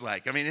it feels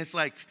like. It's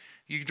like,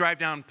 you drive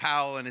down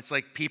Powell and it's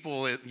like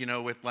people,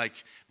 with like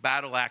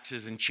battle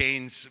axes and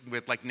chains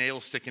with like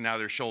nails sticking out of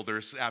their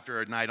shoulders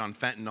after a night on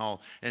fentanyl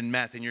and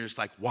meth. And you're just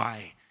like,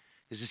 why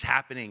is this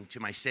happening to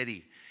my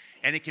city?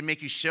 And it can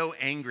make you so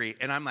angry.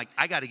 And I'm like,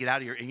 I got to get out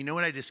of here. And you know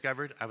what I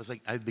discovered? I was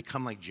like, I've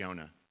become like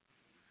Jonah.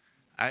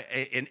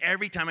 And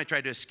every time I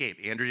tried to escape,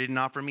 Andrew didn't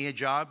offer me a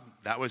job.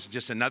 That was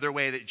just another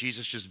way that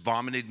Jesus just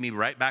vomited me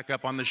right back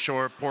up on the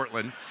shore of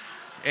Portland.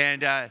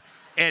 And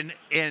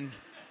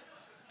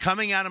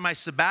coming out of my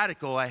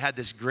sabbatical, I had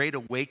this great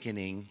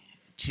awakening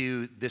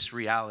to this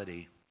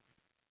reality.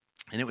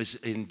 And it was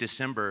in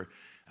December.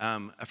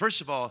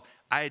 First of all,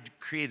 I had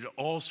created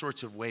all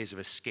sorts of ways of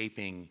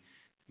escaping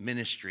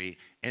ministry.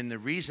 And the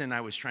reason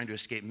I was trying to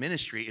escape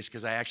ministry is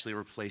because I actually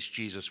replaced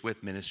Jesus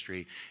with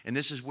ministry. And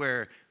this is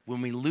where,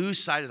 when we lose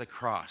sight of the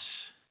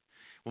cross,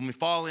 when we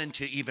fall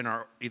into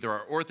either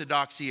our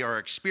orthodoxy or our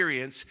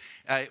experience,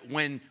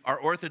 when our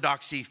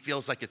orthodoxy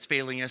feels like it's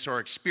failing us or our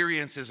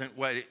experience isn't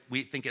what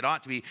we think it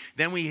ought to be,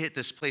 then we hit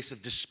this place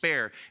of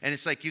despair. And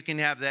it's like you can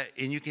have that,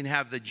 and you can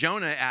have the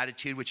Jonah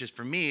attitude, which is,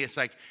 for me, it's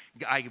like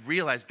I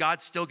realize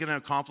God's still going to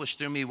accomplish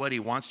through me what he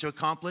wants to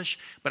accomplish,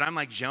 but I'm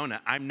like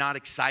Jonah. I'm not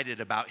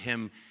excited about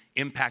him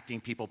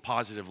impacting people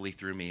positively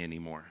through me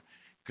anymore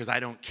because I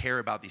don't care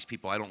about these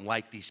people. I don't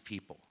like these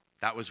people.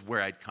 That was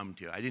where I'd come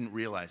to. I didn't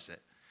realize it.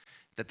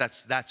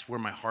 That's where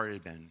my heart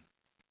had been.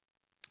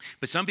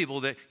 But some people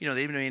that,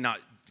 they may not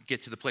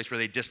get to the place where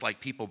they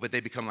dislike people, but they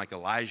become like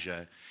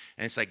Elijah.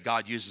 And it's like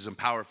God uses them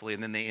powerfully,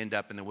 and then they end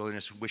up in the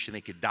wilderness wishing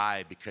they could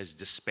die because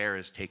despair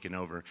has taken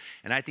over.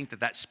 And I think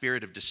that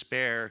spirit of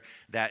despair,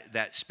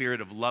 that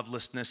spirit of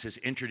lovelessness has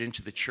entered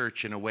into the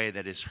church in a way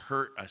that has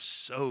hurt us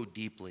so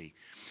deeply.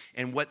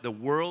 And what the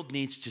world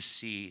needs to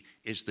see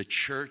is the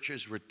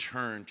church's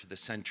return to the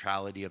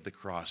centrality of the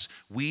cross.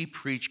 We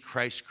preach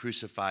Christ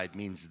crucified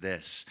means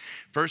this.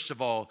 First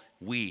of all,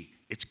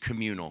 it's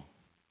communal.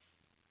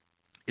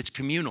 It's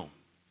communal.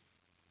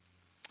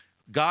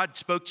 God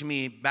spoke to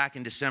me back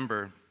in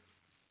December,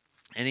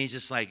 and he's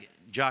just like,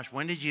 Josh,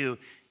 when did you,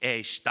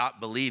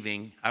 stop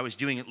believing? I was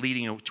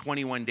leading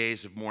 21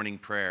 days of morning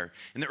prayer.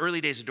 In the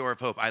early days of Door of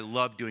Hope, I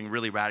loved doing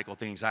really radical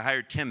things. I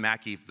hired Tim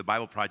Mackey for the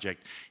Bible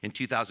Project in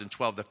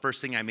 2012. The first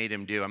thing I made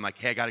him do, I'm like,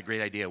 hey, I got a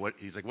great idea.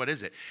 He's like, what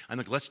is it? I'm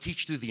like, let's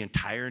teach through the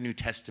entire New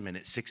Testament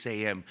at 6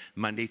 a.m.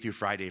 Monday through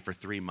Friday for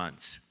 3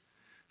 months.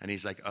 And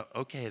he's like,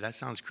 okay, that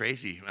sounds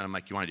crazy. And I'm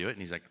like, you want to do it?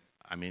 And he's like,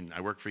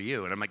 I work for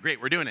you. And I'm like, great,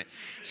 we're doing it.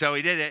 So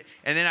we did it.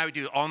 And then I would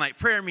do all-night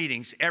prayer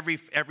meetings every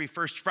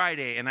first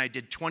Friday. And I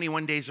did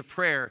 21 days of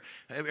prayer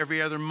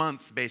every other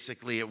month,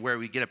 basically, where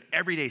we get up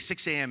every day,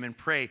 6 a.m. and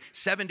pray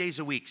 7 days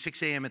a week,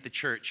 6 a.m. at the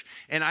church.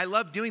 And I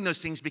love doing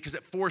those things because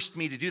it forced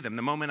me to do them.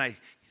 The moment I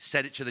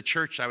said it to the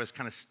church, I was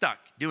kind of stuck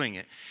doing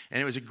it.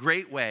 And it was a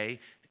great way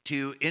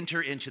to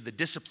enter into the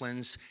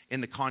disciplines in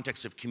the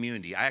context of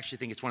community. I actually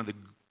think it's one of the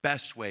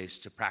best ways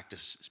to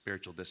practice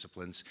spiritual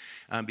disciplines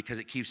because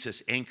it keeps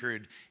us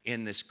anchored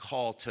in this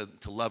call to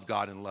love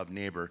God and love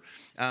neighbor.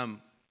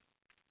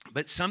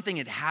 But something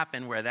had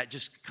happened where that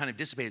just kind of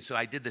dissipated. So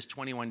I did this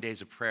 21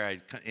 days of prayer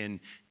in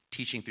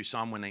teaching through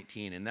Psalm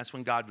 119. And that's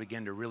when God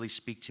began to really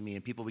speak to me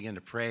and people began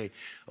to pray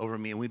over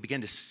me. And we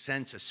began to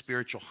sense a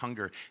spiritual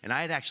hunger. And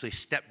I had actually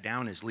stepped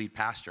down as lead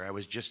pastor. I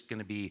was just going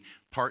to be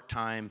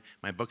part-time.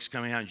 My book's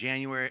coming out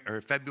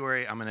in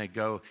February. I'm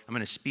going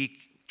to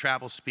speak,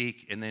 travel,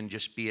 speak, and then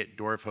just be at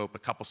Door of Hope a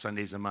couple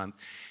Sundays a month.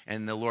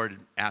 And the Lord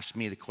asked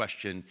me the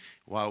question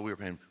while we were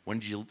praying, when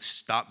did you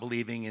stop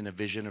believing in a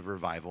vision of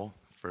revival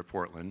for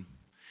Portland?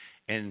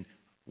 And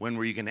when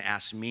were you going to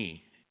ask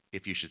me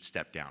if you should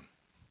step down?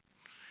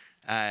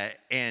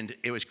 And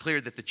it was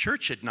clear that the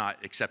church had not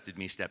accepted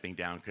me stepping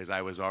down because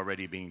I was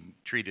already being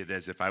treated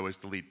as if I was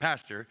the lead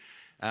pastor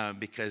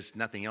because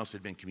nothing else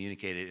had been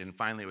communicated. And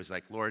finally it was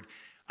like, Lord,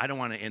 I don't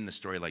want to end the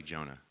story like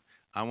Jonah.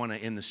 I want to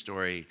end the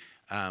story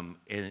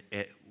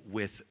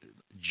with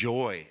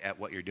joy at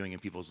what you're doing in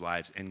people's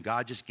lives. And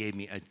God just gave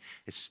me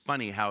it's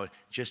funny how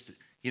just,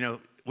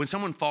 when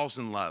someone falls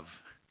in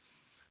love,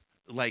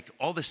 like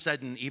all of a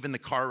sudden, even the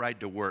car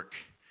ride to work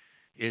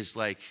is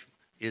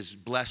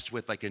blessed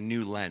with like a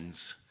new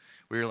lens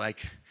where you're like,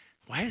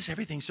 why is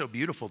everything so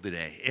beautiful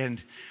today?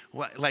 And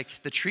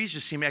like the trees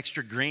just seem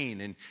extra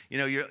green. And,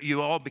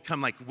 you all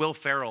become like Will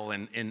Ferrell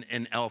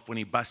in Elf when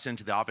he busts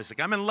into the office. Like,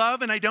 I'm in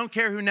love and I don't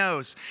care who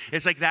knows.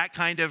 It's like that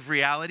kind of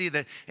reality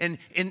and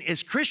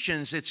as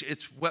Christians,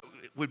 it's what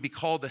would be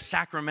called the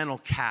sacramental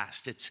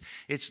cast.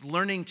 It's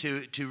learning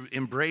to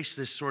embrace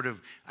this sort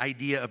of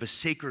idea of a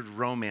sacred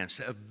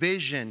romance, a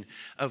vision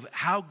of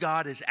how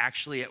God is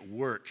actually at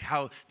work,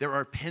 how there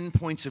are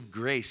pinpoints of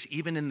grace,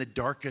 even in the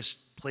darkest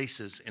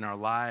places in our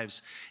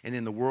lives and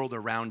in the world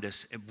around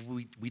us.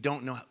 We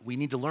don't know. We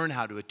need to learn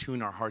how to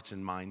attune our hearts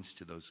and minds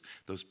to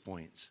those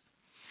points.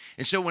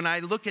 And so when I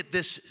look at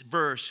this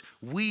verse,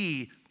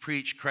 we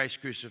preach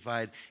Christ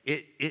crucified.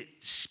 It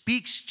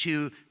speaks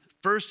to,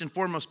 first and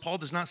foremost, Paul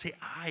does not say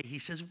I, he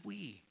says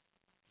we.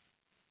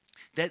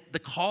 That the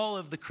call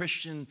of the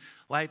Christian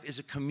life is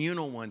a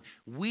communal one.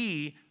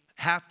 We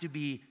have to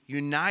be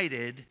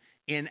united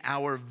in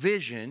our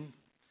vision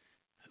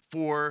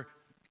for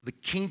the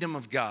kingdom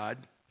of God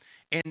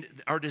and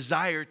our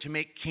desire to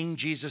make King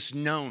Jesus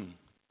known,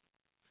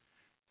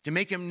 to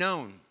make him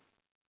known.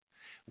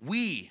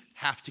 We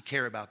have to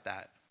care about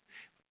that.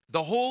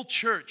 The whole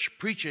church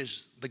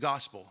preaches the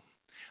gospel.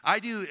 I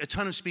do a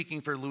ton of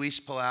speaking for Luis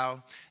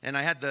Palau, and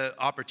I had the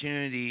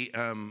opportunity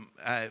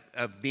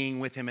of being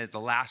with him at the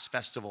last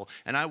festival.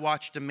 And I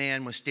watched a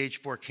man with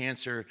stage 4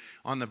 cancer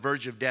on the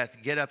verge of death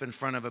get up in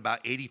front of about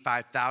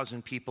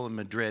 85,000 people in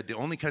Madrid, the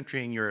only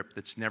country in Europe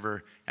that's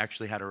never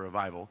actually had a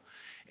revival,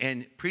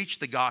 and preach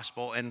the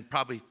gospel, and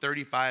probably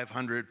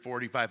 3,500,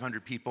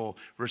 4,500 people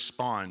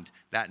respond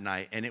that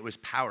night, and it was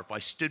powerful. I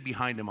stood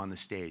behind him on the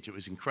stage. It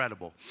was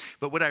incredible.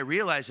 But what I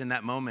realized in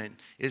that moment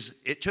is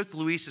it took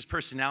Luis's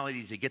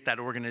personality to get that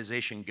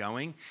organization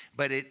going,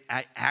 but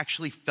I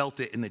actually felt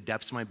it in the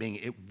depths of my being.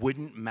 It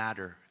wouldn't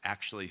matter,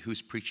 actually,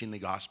 who's preaching the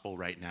gospel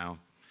right now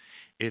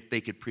if they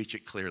could preach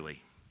it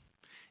clearly.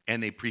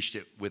 And they preached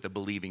it with a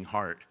believing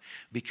heart.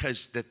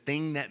 Because the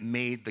thing that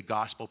made the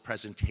gospel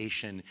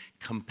presentation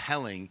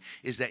compelling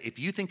is that if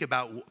you think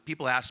about,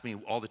 people ask me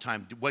all the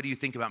time, what do you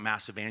think about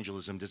mass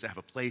evangelism? Does it have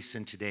a place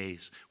in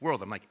today's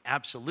world? I'm like,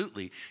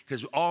 absolutely.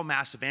 Because all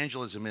mass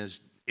evangelism is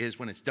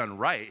when it's done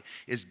right,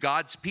 is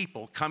God's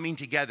people coming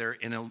together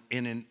in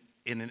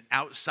an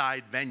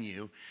outside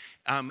venue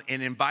and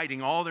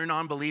inviting all their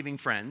non-believing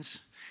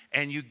friends.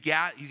 And you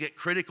get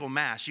critical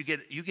mass. You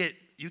get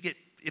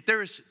if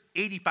there's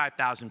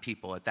 85,000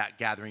 people at that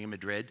gathering in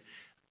Madrid,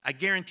 I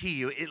guarantee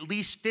you at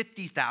least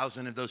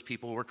 50,000 of those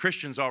people were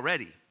Christians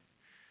already.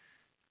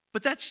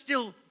 But that's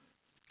still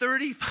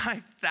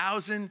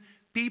 35,000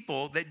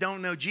 people that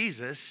don't know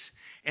Jesus,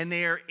 and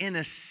they are in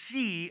a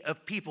sea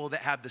of people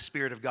that have the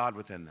Spirit of God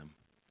within them.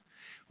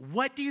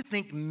 What do you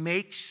think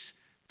makes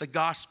the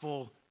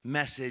gospel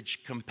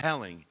message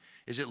compelling?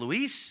 Is it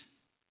Luis?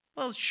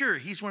 Well, sure,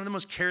 he's one of the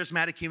most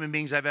charismatic human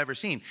beings I've ever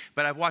seen.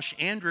 But I've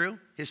watched Andrew,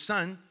 his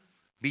son,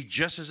 be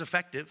just as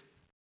effective,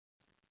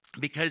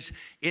 because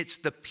it's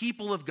the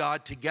people of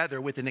God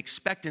together with an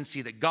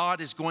expectancy that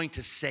God is going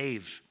to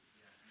save.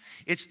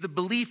 It's the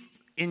belief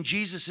in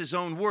Jesus'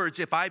 own words,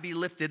 if I be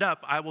lifted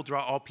up, I will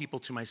draw all people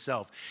to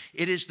myself.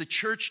 It is the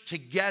church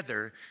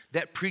together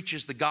that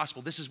preaches the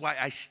gospel. This is why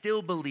I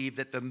still believe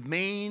that the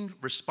main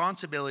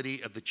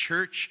responsibility of the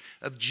church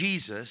of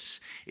Jesus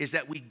is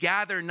that we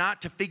gather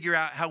not to figure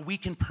out how we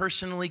can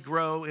personally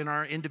grow in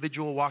our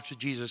individual walks with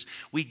Jesus.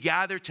 We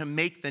gather to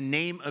make the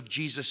name of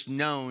Jesus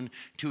known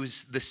to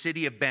the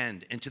city of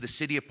Bend and to the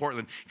city of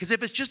Portland. Because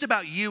if it's just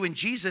about you and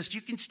Jesus,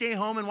 you can stay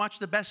home and watch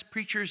the best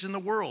preachers in the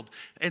world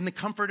in the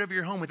comfort of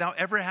your home without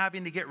ever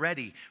having to get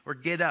ready or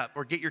get up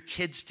or get your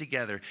kids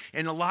together.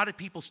 And a lot of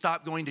people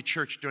stopped going to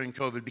church during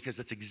COVID because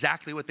that's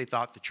exactly what they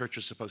thought the church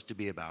was supposed to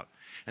be about.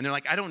 And they're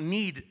like, I don't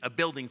need a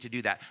building to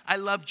do that. I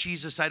love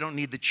Jesus. I don't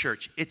need the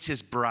church. It's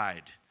his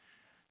bride.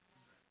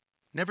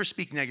 Never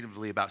speak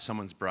negatively about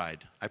someone's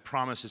bride. I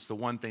promise it's the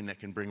one thing that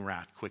can bring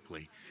wrath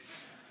quickly.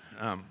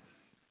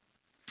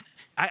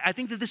 I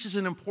think that this is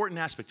an important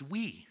aspect.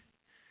 We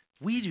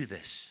do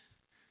this.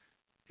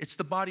 It's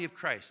the body of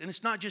Christ. And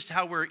it's not just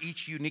how we're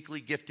each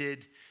uniquely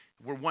gifted.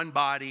 We're one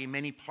body,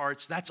 many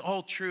parts. That's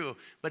all true.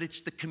 But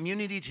it's the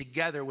community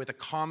together with a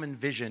common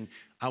vision.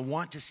 I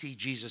want to see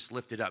Jesus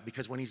lifted up,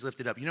 because when he's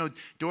lifted up,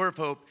 Door of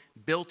Hope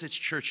built its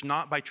church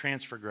not by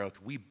transfer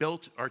growth. We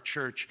built our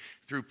church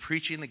through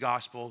preaching the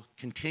gospel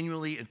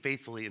continually and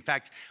faithfully. In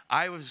fact,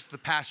 I was the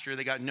pastor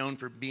that got known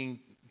for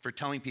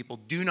telling people,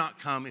 do not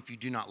come if you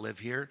do not live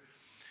here,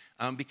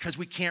 because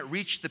we can't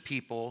reach the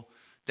people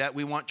that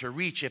we want to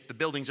reach if the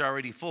building's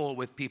already full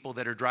with people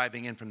that are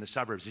driving in from the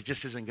suburbs. It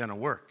just isn't going to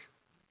work.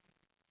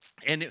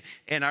 And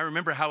I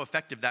remember how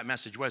effective that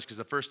message was, because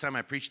the first time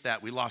I preached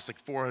that, we lost like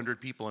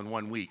 400 people in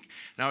 1 week.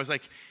 And I was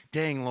like,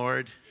 dang,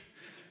 Lord,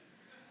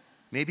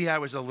 maybe I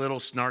was a little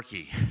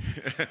snarky.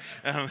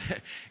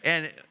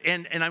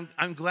 And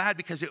I'm glad,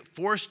 because it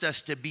forced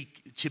us to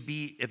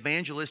be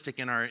evangelistic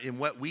in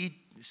what we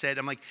said.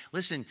 I'm like,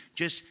 listen,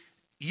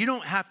 you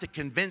don't have to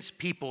convince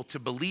people to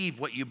believe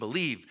what you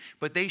believe,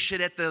 but they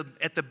should at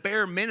the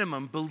bare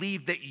minimum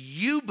believe that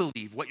you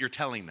believe what you're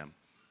telling them.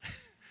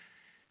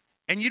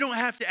 And you don't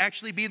have to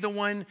actually be the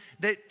one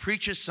that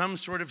preaches some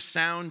sort of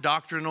sound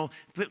doctrinal,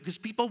 because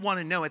people want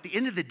to know at the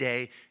end of the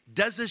day,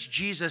 does this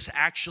Jesus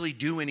actually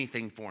do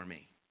anything for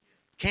me?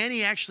 Can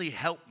he actually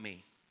help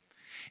me?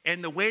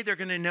 And the way they're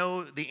going to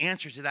know the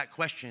answer to that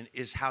question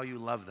is how you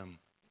love them.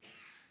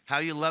 How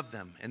you love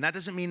them. And that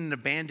doesn't mean an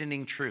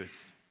abandoning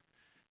truth.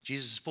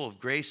 Jesus is full of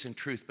grace and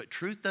truth, but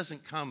truth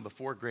doesn't come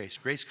before grace.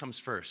 Grace comes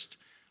first,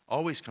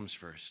 always comes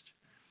first.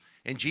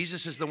 And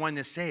Jesus is the one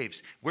that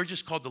saves. We're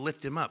just called to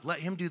lift him up.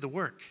 Let him do the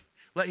work.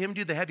 Let him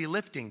do the heavy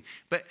lifting.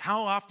 But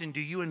how often do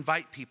you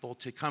invite people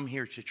to come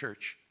here to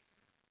church?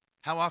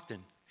 How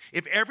often?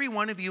 If every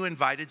one of you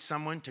invited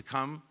someone to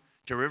come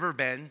to River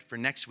Bend for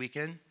next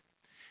weekend,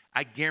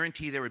 I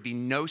guarantee there would be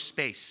no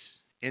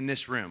space in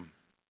this room.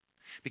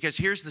 Because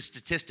here's the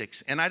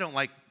statistics, and I don't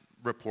like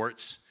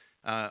reports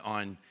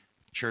on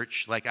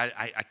church. Like,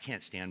 I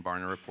can't stand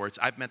Barna reports.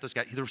 I've met those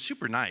guys. They're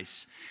super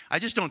nice. I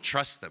just don't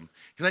trust them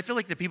because I feel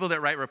like the people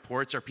that write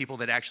reports are people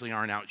that actually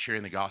aren't out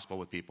sharing the gospel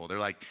with people. They're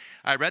like,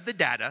 I read the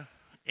data,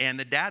 and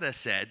the data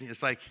said,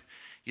 it's like,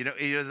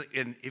 have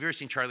you ever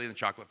seen Charlie and the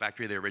Chocolate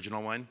Factory, the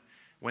original one?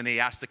 When they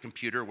ask the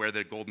computer where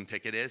the golden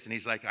ticket is, and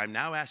he's like, I'm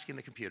now asking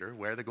the computer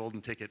where the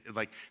golden ticket,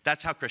 like,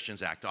 that's how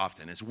Christians act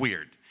often. It's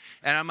weird.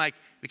 And I'm like,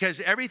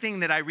 because everything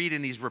that I read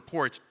in these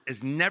reports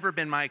has never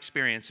been my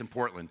experience in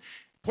Portland.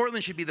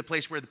 Portland should be the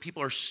place where the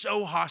people are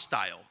so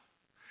hostile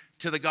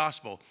to the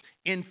gospel.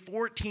 In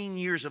 14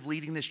 years of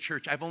leading this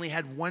church, I've only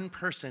had one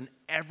person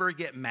ever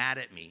get mad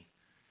at me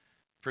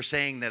for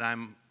saying that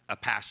I'm a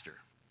pastor.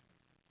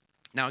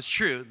 Now, it's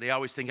true. They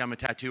always think I'm a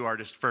tattoo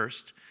artist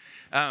first.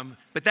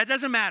 But that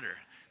doesn't matter.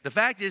 The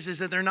fact is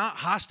that they're not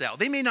hostile.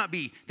 They may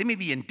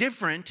be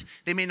indifferent.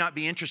 They may not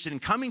be interested in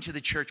coming to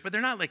the church, but they're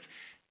not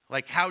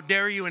like how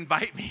dare you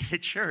invite me to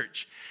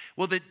church?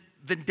 Well,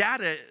 the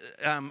data,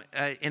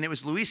 and it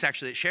was Luis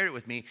actually that shared it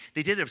with me.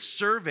 They did a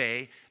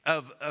survey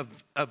of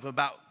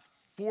about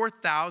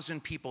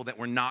 4,000 people that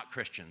were not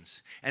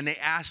Christians. And they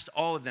asked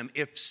all of them,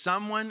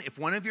 if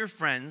one of your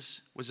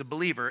friends was a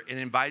believer and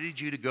invited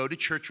you to go to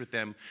church with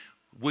them,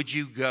 would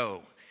you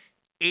go?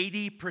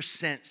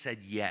 80% said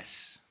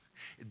yes.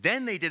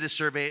 Then they did a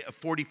survey of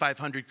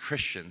 4,500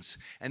 Christians,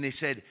 and they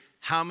said,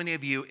 how many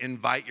of you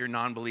invite your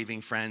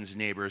non-believing friends,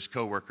 neighbors,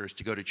 coworkers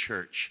to go to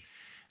church?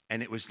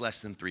 And it was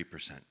less than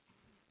 3%.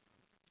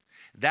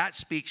 That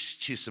speaks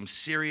to some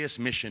serious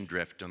mission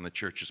drift on the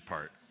church's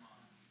part.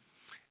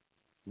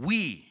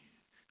 We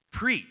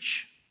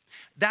preach.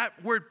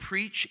 That word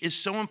preach is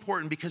so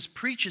important because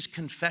preach is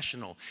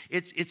confessional.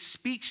 It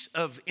speaks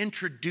of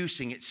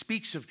introducing. It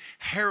speaks of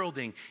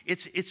heralding.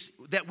 It's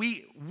that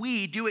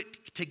we do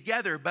it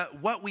together,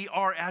 but what we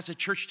are as a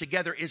church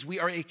together is we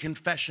are a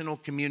confessional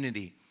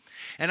community.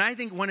 And I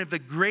think one of the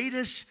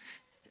greatest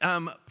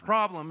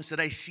problems that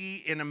I see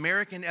in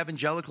American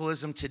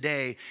evangelicalism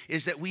today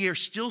is that we are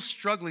still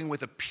struggling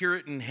with a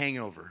Puritan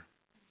hangover.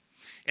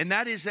 And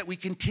that is that we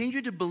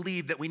continue to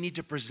believe that we need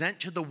to present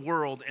to the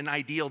world an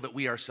ideal that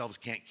we ourselves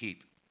can't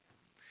keep.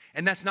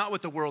 And that's not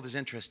what the world is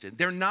interested in.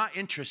 They're not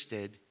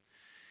interested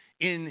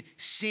in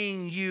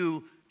seeing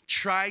you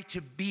try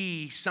to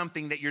be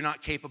something that you're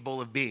not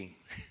capable of being.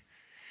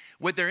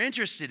 What they're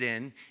interested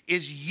in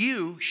is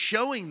you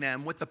showing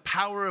them what the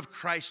power of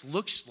Christ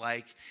looks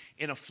like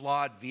in a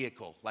flawed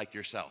vehicle like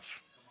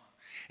yourself.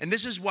 And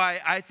this is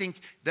why I think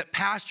that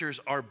pastors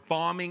are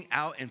bombing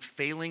out and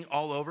failing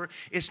all over.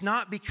 It's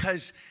not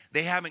because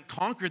they haven't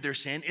conquered their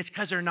sin. It's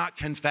because they're not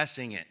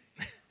confessing it.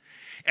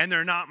 And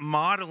they're not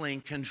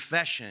modeling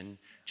confession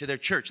to their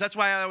church. That's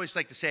why I always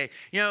like to say,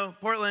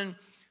 Portland,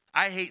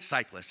 I hate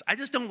cyclists. I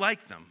just don't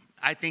like them.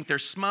 I think they're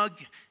smug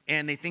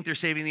and they think they're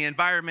saving the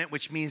environment,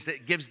 which means that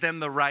it gives them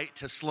the right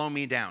to slow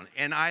me down.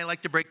 And I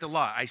like to break the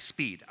law. I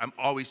speed. I'm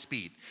always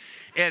speed.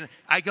 And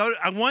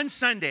on one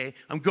Sunday,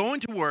 I'm going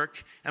to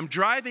work, I'm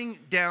driving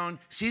down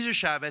Cesar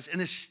Chavez, and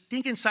this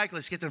stinking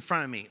cyclist gets in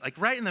front of me, like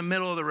right in the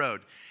middle of the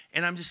road.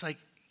 And I'm just like,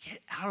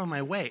 get out of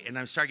my way. And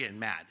I start getting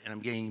mad, and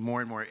I'm getting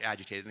more and more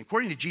agitated. And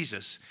according to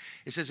Jesus,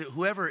 it says that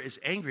whoever is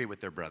angry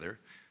with their brother,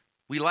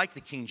 we like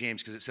the King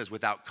James because it says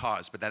without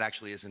cause, but that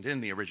actually isn't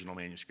in the original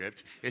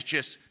manuscript. It's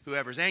just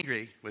whoever's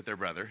angry with their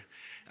brother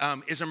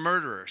is a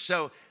murderer.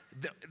 So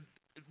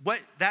what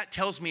that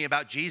tells me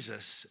about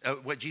Jesus,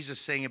 what Jesus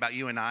is saying about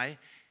you and I,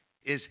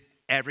 is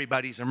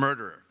everybody's a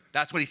murderer.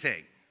 That's what he's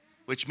saying,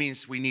 which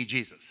means we need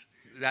Jesus.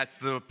 That's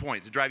the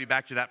point, to drive you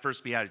back to that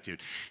first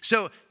beatitude.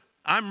 So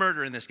I'm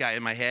murdering this guy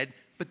in my head,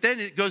 but then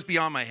it goes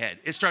beyond my head.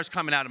 It starts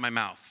coming out of my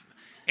mouth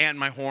and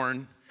my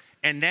horn,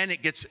 and then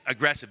it gets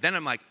aggressive. Then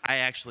I'm like, I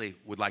actually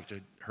would like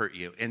to hurt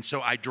you. And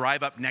so I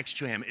drive up next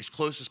to him as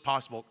close as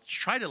possible,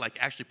 try to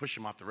actually push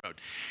him off the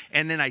road.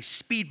 And then I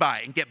speed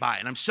by and get by,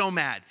 and I'm so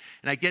mad.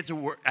 And I get to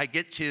work, I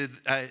get to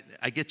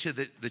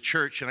the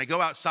church, and I go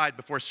outside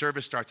before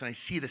service starts, and I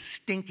see the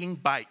stinking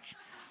bike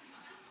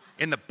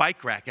in the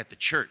bike rack at the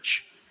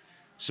church.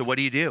 So what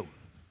do you do?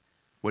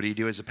 What do you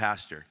do as a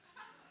pastor?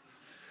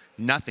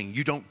 Nothing.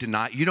 You don't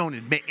deny, you don't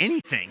admit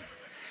anything.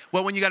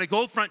 Well, when you got a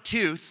gold front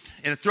tooth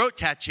and a throat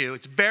tattoo,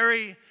 it's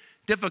very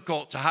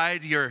difficult to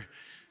hide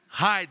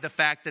the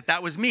fact that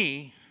that was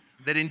me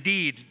that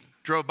indeed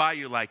drove by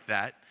you like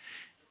that.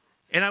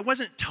 And I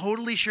wasn't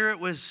totally sure it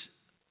was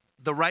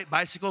the right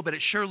bicycle, but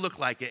it sure looked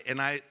like it.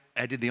 And I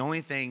did the only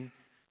thing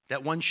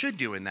that one should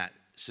do in that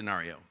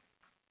scenario.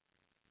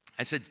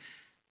 I said,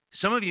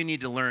 some of you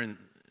need to learn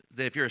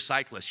that if you're a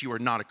cyclist, you are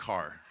not a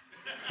car.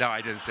 No,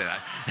 I didn't say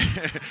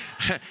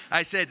that.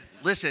 I said,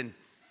 listen,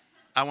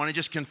 I want to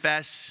just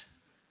confess,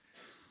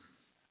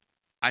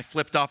 I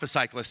flipped off a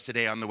cyclist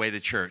today on the way to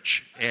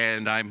church,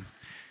 and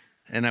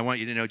I want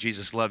you to know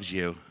Jesus loves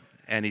you,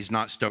 and he's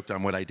not stoked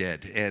on what I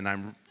did, and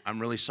I'm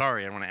really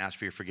sorry. I want to ask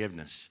for your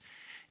forgiveness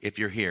if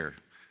you're here.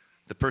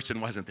 The person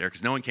wasn't there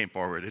because no one came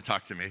forward to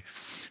talk to me,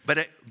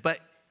 but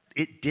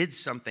it did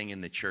something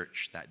in the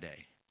church that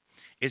day.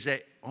 Is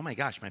that, oh my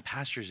gosh, my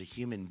pastor is a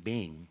human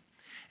being,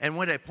 And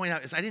what I point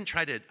out is I didn't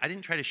try to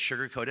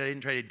sugarcoat it. I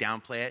didn't try to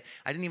downplay it.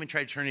 I didn't even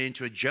try to turn it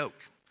into a joke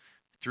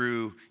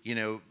through,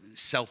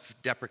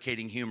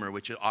 self-deprecating humor,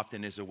 which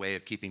often is a way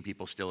of keeping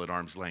people still at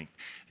arm's length.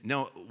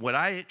 No, what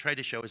I tried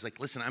to show is like,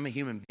 listen, I'm a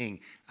human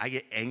being. I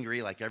get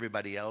angry like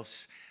everybody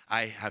else.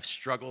 I have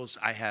struggles.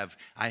 I have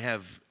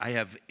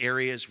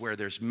areas where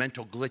there's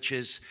mental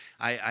glitches.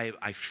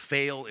 I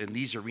fail in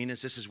these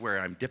arenas. This is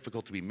where I'm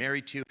difficult to be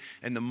married to.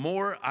 And the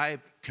more I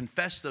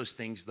confess those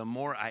things, the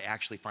more I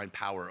actually find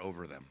power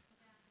over them.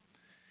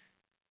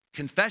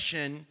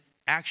 Confession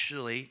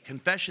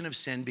of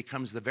sin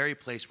becomes the very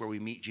place where we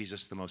meet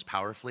Jesus the most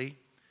powerfully.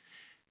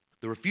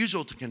 The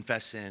refusal to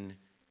confess sin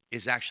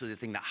is actually the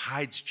thing that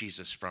hides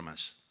Jesus from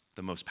us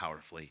the most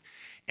powerfully.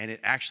 And it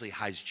actually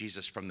hides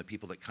Jesus from the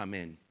people that come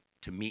in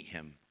to meet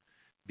him,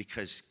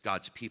 because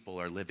God's people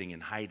are living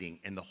in hiding.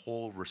 And the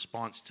whole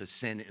response to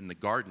sin in the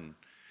garden,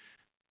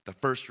 the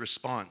first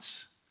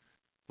response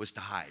was to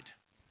hide.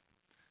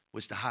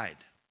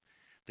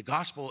 The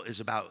gospel is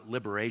about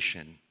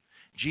liberation.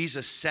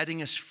 Jesus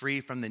setting us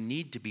free from the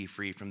need to be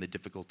free from the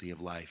difficulty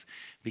of life,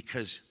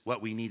 because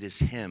what we need is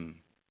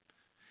him.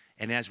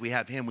 And as we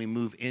have him, we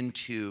move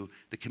into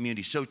the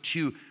community. So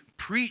to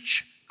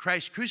preach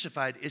Christ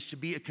crucified is to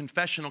be a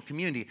confessional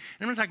community. And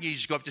I'm not talking you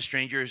just go up to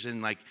strangers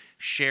and like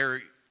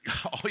share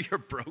all your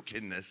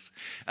brokenness.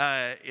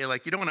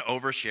 You don't want to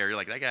overshare. You're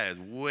like, that guy is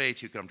way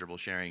too comfortable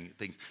sharing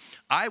things.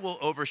 I will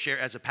overshare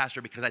as a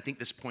pastor because I think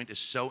this point is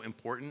so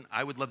important.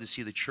 I would love to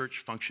see the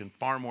church function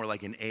far more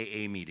like an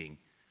AA meeting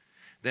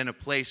than a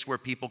place where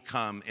people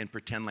come and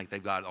pretend like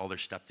they've got all their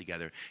stuff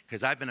together.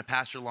 Because I've been a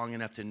pastor long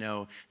enough to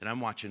know that I'm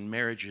watching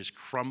marriages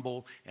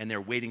crumble, and they're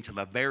waiting till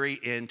the very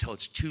end, till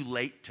it's too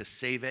late to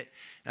save it,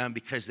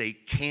 because they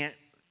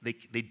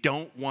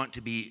don't want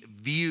to be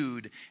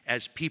viewed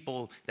as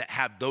people that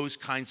have those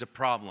kinds of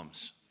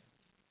problems.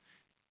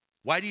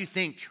 Why do you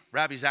think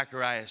Ravi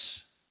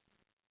Zacharias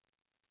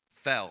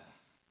fell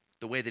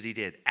the way that he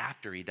did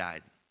after he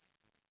died?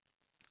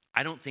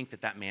 I don't think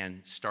that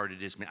man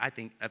started his, I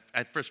think,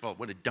 first of all,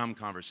 what a dumb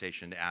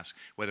conversation to ask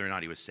whether or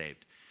not he was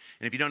saved.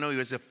 And if you don't know, he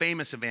was a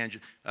famous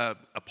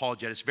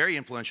apologetist, very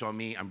influential on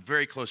me. I'm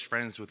very close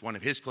friends with one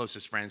of his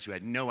closest friends who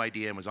had no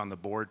idea and was on the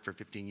board for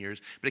 15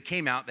 years. But it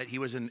came out that he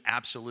was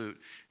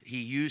he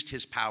used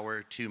his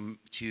power to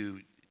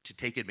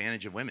take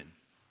advantage of women.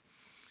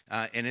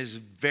 And is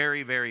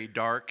very, very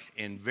dark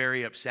and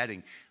very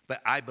upsetting.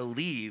 But I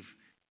believe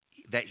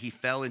that he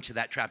fell into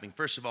that trapping.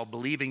 First of all,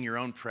 believing your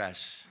own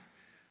press,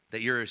 that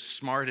you're as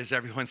smart as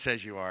everyone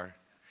says you are,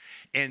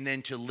 and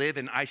then to live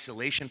in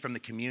isolation from the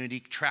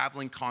community,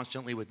 traveling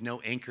constantly with no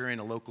anchor in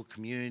a local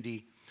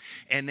community,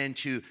 and then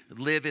to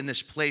live in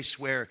this place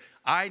where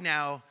I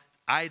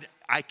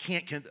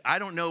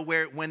don't know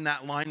when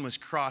that line was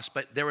crossed,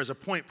 but there was a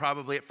point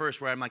probably at first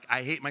where I'm like,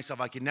 I hate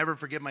myself. I can never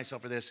forgive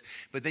myself for this.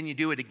 But then you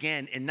do it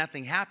again and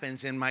nothing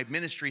happens, and my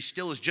ministry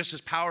still is just as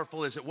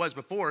powerful as it was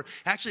before.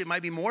 Actually, it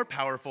might be more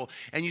powerful.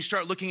 And you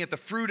start looking at the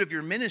fruit of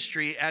your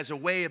ministry as a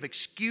way of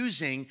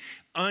excusing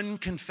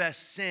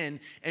unconfessed sin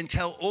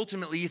until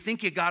ultimately you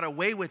think you got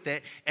away with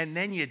it, and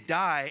then you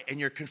die and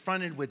you're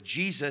confronted with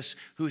Jesus,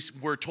 who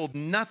we're told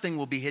nothing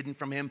will be hidden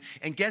from him.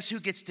 And guess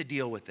who gets to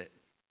deal with it?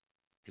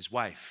 His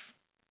wife,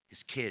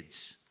 his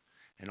kids,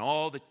 and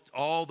all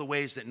the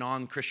ways that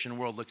non-Christian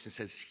world looks and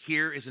says,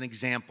 here is an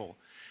example,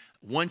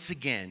 once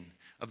again,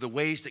 of the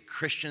ways that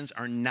Christians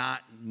are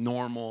not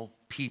normal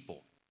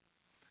people.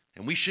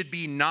 And we should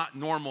be not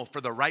normal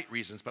for the right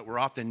reasons, but we're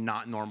often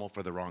not normal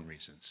for the wrong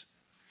reasons.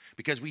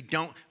 Because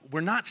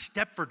we're not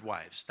Stepford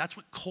wives. That's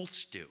what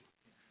cults do.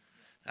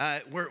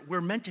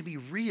 We're meant to be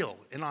real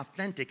and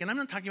authentic. And I'm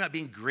not talking about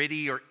being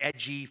gritty or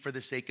edgy for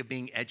the sake of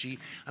being edgy.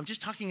 I'm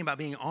just talking about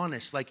being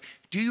honest. Like,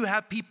 do you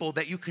have people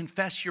that you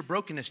confess your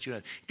brokenness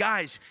to?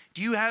 Guys,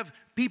 do you have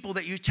people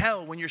that you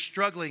tell when you're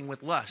struggling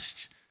with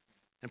lust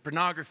and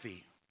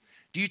pornography?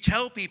 Do you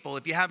tell people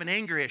if you have an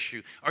anger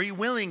issue? Are you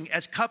willing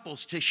as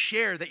couples to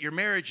share that your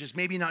marriage is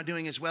maybe not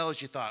doing as well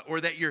as you thought,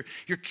 or that your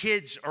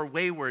kids are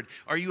wayward?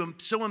 Are you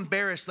so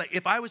embarrassed that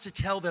if I was to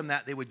tell them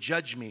that, they would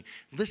judge me?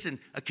 Listen,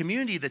 a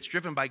community that's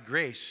driven by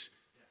grace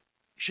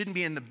shouldn't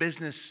be in the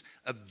business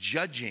of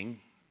judging.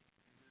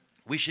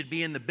 We should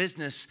be in the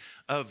business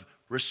of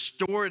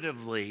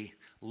restoratively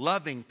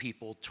loving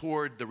people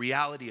toward the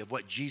reality of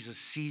what Jesus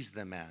sees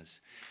them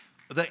as.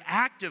 The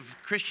act of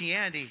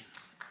Christianity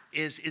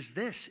is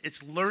this.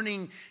 It's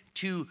learning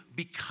to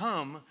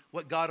become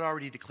what God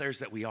already declares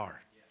that we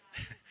are.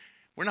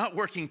 We're not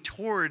working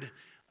toward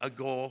a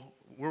goal.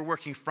 We're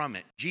working from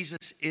it.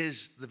 Jesus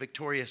is the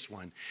victorious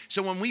one.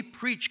 So when we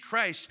preach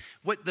Christ,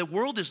 what the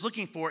world is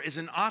looking for is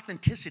an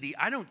authenticity.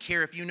 I don't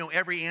care if you know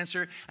every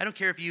answer. I don't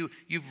care if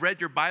you've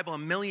read your Bible a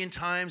million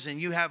times and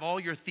you have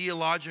all your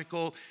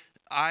theological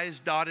I's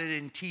dotted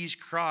and T's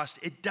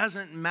crossed. It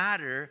doesn't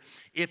matter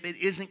if it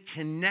isn't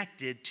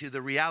connected to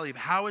the reality of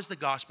how has the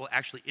gospel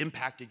actually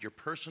impacted your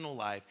personal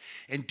life.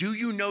 And do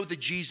you know the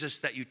Jesus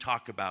that you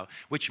talk about?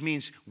 Which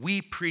means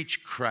we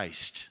preach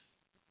Christ.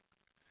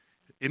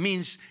 It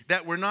means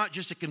that we're not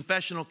just a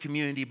confessional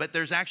community, but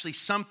there's actually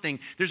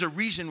there's a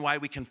reason why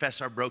we confess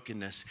our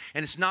brokenness.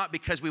 And it's not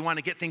because we want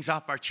to get things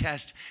off our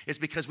chest. It's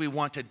because we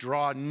want to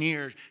draw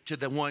near to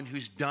the one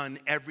who's done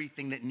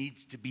everything that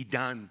needs to be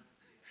done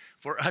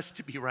for us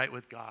to be right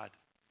with God.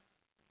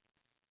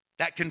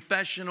 That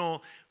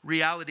confessional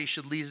reality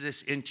should lead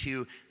us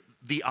into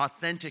the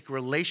authentic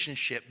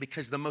relationship,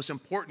 because the most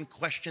important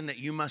question that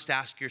you must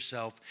ask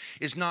yourself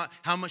is not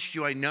how much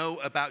do I know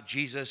about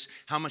Jesus,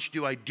 how much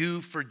do I do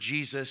for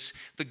Jesus.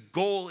 The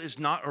goal is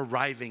not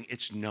arriving,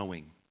 it's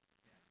knowing.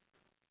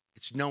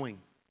 It's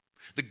knowing.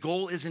 The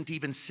goal isn't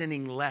even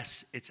sinning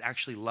less, it's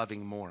actually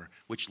loving more,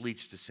 which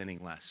leads to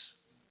sinning less.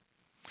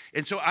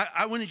 And so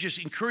I want to just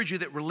encourage you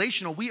that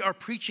relational, we are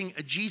preaching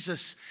a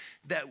Jesus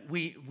that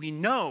we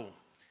know,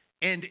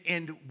 and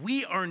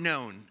we are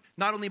known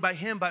not only by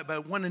him, but by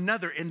one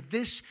another. And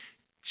this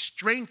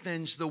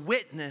strengthens the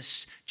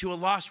witness to a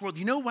lost world.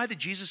 You know why the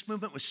Jesus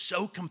movement was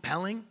so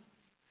compelling?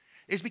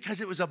 It's because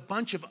it was a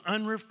bunch of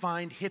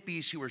unrefined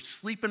hippies who were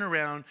sleeping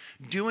around,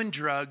 doing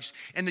drugs,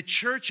 and the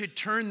church had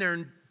turned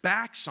their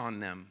backs on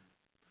them.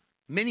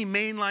 Many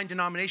mainline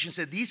denominations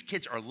said, these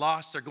kids are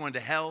lost, they're going to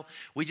hell.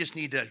 We just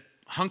need to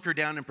hunker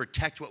down and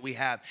protect what we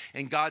have.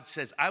 And God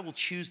says, I will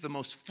choose the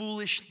most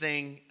foolish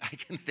thing I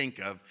can think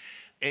of,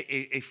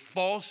 a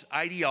false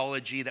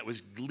ideology that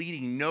was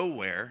leading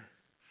nowhere.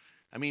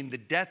 I mean, the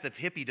death of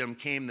hippiedom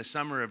came the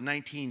summer of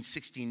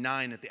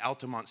 1969 at the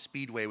Altamont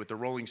Speedway with the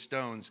Rolling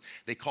Stones.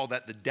 They call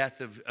that the death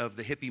of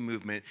the hippie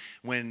movement,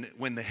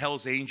 when the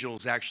Hells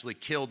Angels actually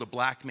killed a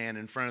black man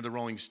in front of the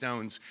Rolling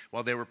Stones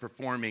while they were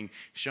performing,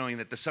 showing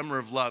that the summer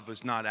of love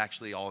was not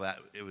actually all that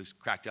it was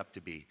cracked up to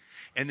be.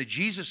 And the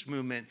Jesus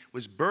movement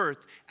was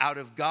birthed out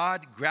of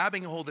God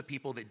grabbing a hold of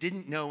people that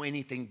didn't know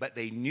anything, but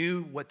they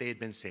knew what they had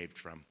been saved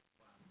from.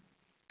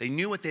 They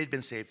knew what they had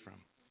been saved from.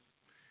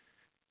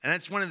 And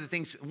that's one of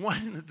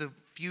the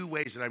few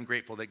ways that I'm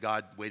grateful that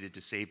God waited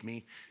to save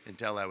me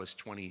until I was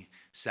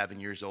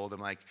 27 years old.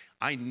 I'm like,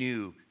 I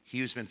knew he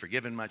who's been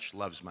forgiven much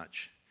loves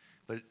much.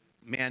 But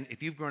man,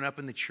 if you've grown up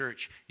in the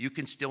church, you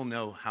can still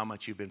know how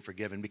much you've been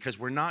forgiven, because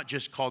we're not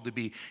just called to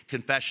be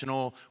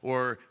confessional,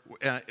 or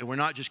we're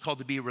not just called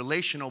to be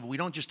relational. But we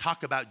don't just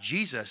talk about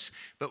Jesus,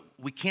 but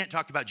we can't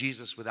talk about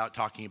Jesus without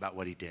talking about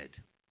what he did.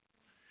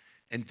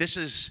 And this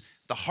is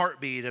the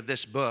heartbeat of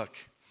this book,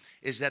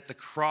 is that the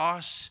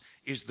cross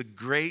is the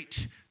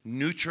great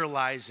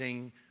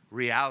neutralizing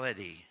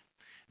reality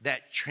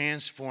that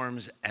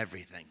transforms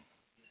everything,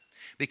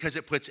 because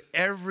it puts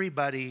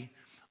everybody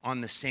on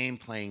the same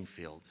playing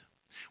field.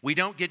 We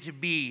don't get to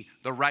be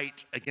the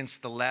right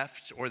against the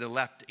left or the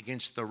left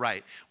against the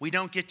right. We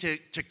don't get to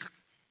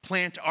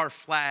plant our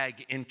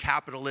flag in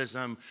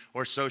capitalism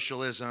or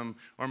socialism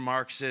or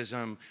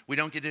Marxism. We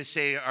don't get to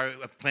say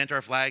plant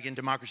our flag in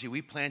democracy.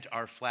 We plant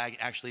our flag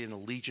actually in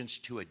allegiance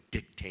to a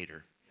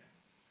dictator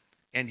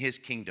and his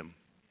kingdom.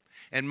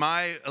 And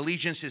my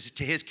allegiance is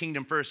to his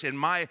kingdom first. And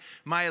my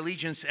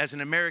allegiance as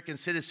an American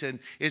citizen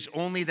is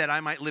only that I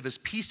might live as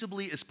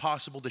peaceably as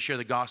possible to share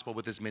the gospel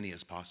with as many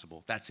as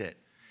possible. That's it.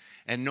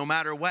 And no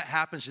matter what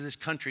happens to this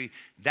country,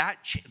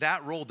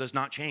 that role does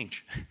not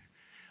change.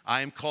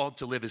 I am called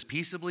to live as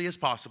peaceably as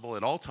possible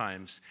at all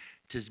times,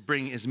 to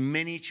bring as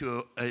many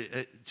to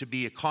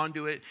be a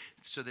conduit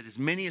so that as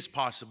many as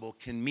possible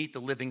can meet the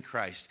living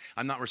Christ.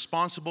 I'm not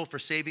responsible for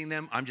saving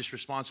them. I'm just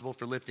responsible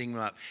for lifting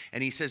them up.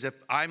 And he says, if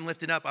I'm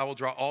lifted up, I will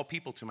draw all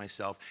people to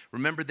myself.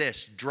 Remember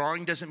this,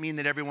 drawing doesn't mean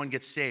that everyone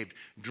gets saved.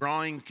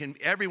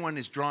 Everyone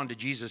is drawn to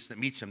Jesus that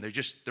meets him.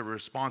 The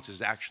response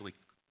is actually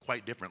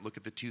quite different. Look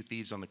at the two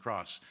thieves on the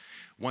cross.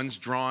 One's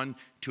drawn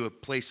to a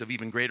place of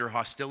even greater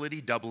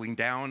hostility, doubling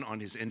down on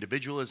his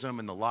individualism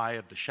and the lie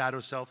of the shadow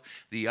self.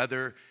 The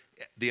other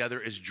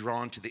is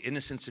drawn to the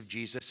innocence of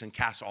Jesus and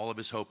casts all of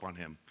his hope on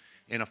him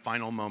in a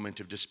final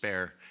moment of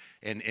despair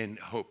and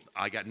hope.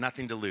 I got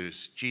nothing to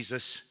lose.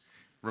 Jesus,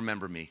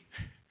 remember me.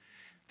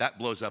 That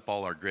blows up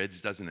all our grids,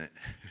 doesn't it?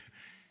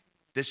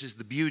 This is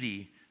the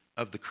beauty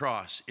of the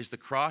cross. The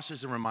cross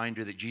is a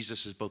reminder that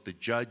Jesus is both the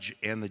judge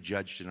and the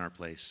judged in our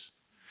place.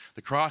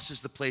 The cross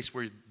is the place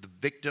where the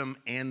victim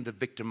and the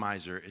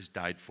victimizer is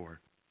died for.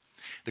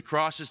 The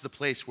cross is the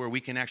place where we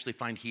can actually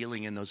find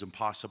healing in those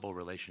impossible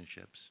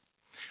relationships.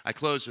 I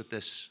close with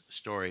this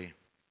story.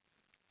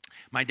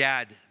 My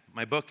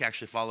book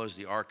actually follows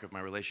the arc of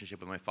my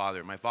relationship with my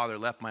father. My father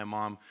left my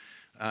mom.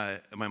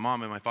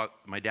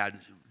 My dad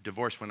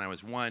divorced when I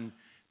was 1,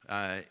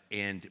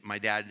 and my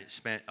dad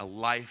spent a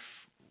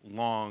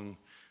lifelong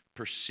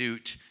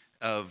pursuit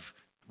of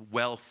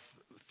wealth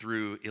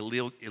through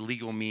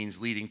illegal means,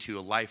 leading to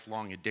a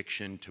lifelong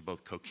addiction to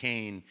both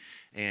cocaine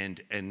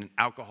and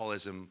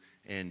alcoholism.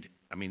 And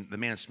I mean, the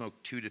man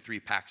smoked 2 to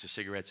 3 packs of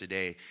cigarettes a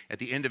day. At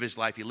the end of his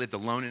life, he lived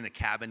alone in a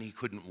cabin. He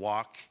couldn't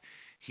walk.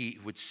 He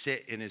would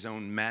sit in his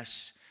own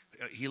mess.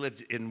 He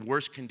lived in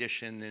worse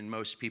condition than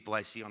most people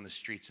I see on the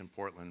streets in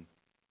Portland.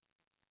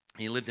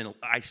 He lived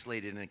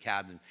isolated in a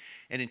cabin.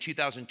 And in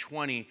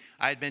 2020,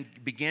 I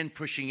had began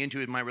pushing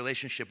into my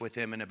relationship with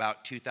him in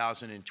about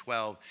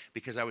 2012,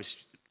 because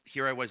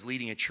here I was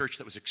leading a church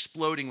that was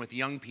exploding with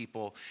young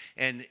people,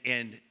 and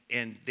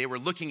they were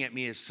looking at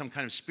me as some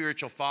kind of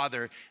spiritual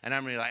father, and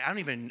I'm really like, I don't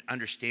even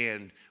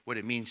understand what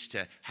it means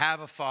to have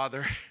a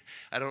father.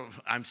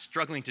 I'm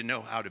struggling to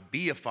know how to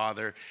be a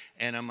father,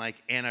 and I'm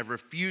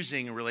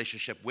refusing a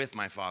relationship with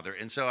my father.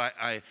 And so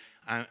I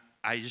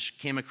just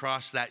came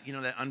across that,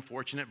 that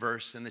unfortunate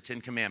verse in the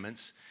Ten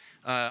Commandments,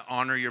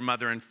 honor your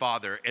mother and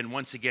father. And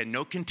once again,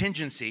 no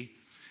contingency.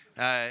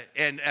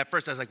 And at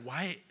first I was like,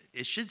 why?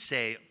 It should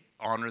say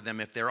honor them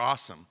if they're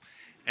awesome.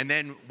 And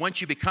then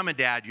once you become a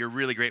dad, you're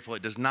really grateful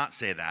it does not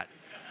say that.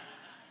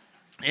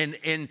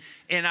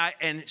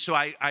 So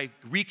I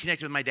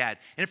reconnected with my dad.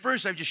 And at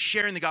first I was just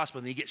sharing the gospel,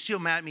 and he'd get so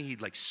mad at me,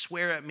 he'd like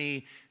swear at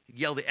me,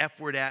 yell the F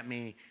word at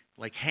me,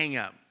 like hang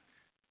up.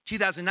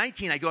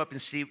 2019, I go up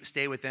and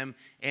stay with them,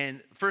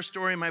 and first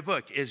story in my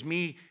book is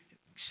me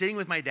sitting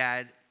with my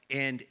dad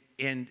and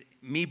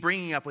me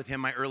bringing up with him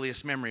my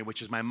earliest memory,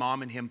 which is my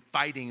mom and him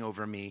fighting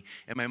over me,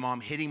 and my mom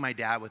hitting my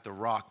dad with a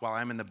rock while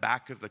I'm in the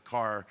back of the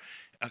car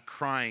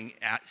crying,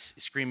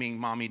 screaming,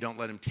 "Mommy, don't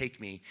let him take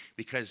me,"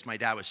 because my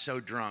dad was so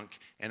drunk,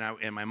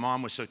 and my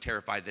mom was so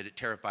terrified that it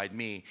terrified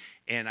me.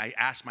 And I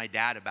asked my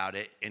dad about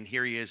it, and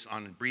here he is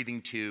on a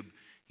breathing tube,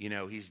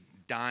 he's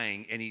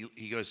dying, and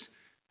he goes,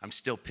 "I'm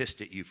still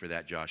pissed at you for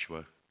that,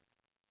 Joshua."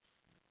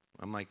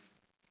 I'm like,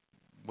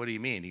 "What do you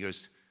mean?" He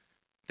goes,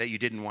 "That you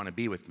didn't want to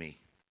be with me."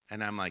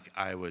 And I'm like,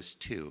 "I was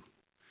too."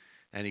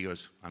 And he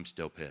goes, "I'm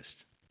still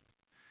pissed."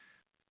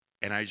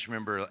 And I just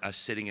remember us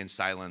sitting in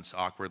silence,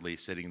 awkwardly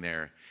sitting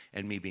there,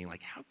 and me being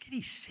like, how could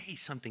he say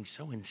something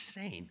so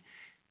insane?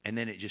 And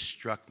then it just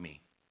struck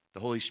me. The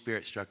Holy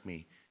Spirit struck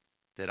me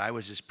that I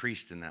was his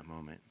priest in that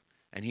moment.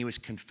 And he was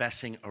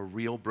confessing a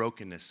real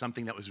brokenness,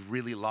 something that was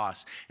really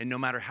lost. And no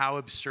matter how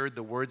absurd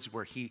the words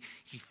were, he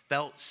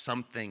felt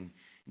something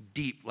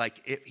deep,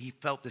 he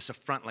felt this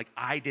affront, like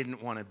I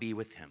didn't want to be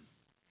with him.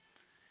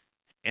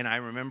 And I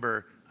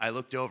remember I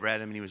looked over at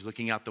him, and he was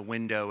looking out the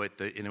window and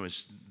it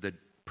was the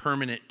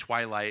permanent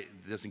twilight.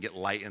 It doesn't get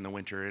light in the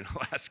winter in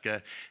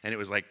Alaska, and it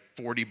was like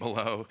 40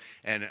 below,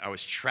 and I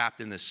was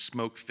trapped in this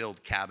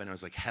smoke-filled cabin. It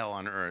was like hell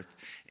on earth.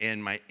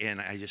 And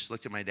I just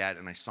looked at my dad,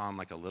 and I saw him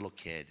like a little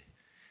kid.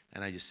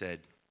 And I just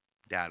said,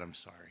 "Dad, I'm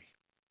sorry."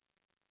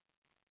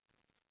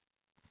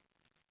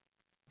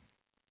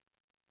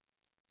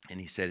 And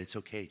he said, "It's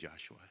okay,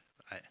 Joshua.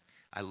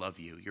 I love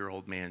you. Your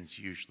old man's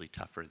usually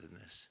tougher than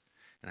this."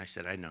 And I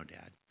said, "I know,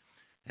 Dad."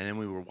 And then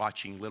we were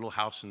watching Little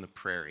House on the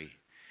Prairie.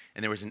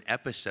 And there was an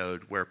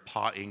episode where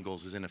Pa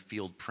Ingalls is in a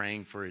field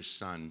praying for his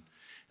son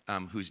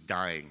who's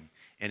dying.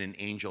 And an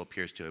angel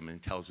appears to him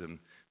and tells him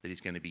that he's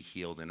going to be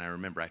healed. And I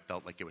remember I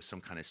felt like it was some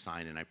kind of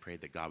sign, and I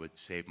prayed that God would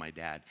save my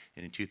dad.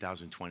 And in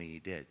 2020, he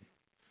did.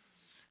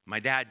 My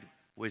dad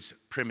was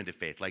primitive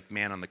faith, like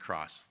man on the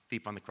cross,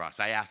 thief on the cross.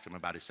 I asked him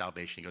about his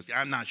salvation. He goes,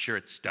 "I'm not sure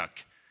it's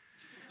stuck."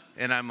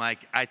 And I'm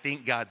like, "I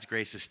think God's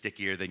grace is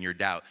stickier than your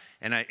doubt."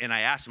 And I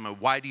asked him,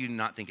 "Why do you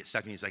not think it's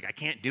stuck?" And he's like, "I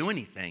can't do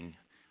anything.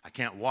 I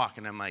can't walk."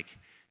 And I'm like,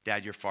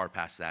 "Dad, you're far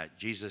past that.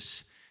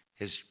 Jesus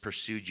has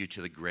pursued you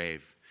to the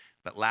grave."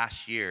 But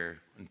last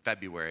year, in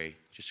February,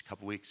 just a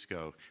couple weeks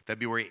ago,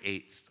 February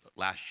 8th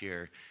last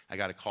year, I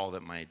got a call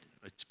that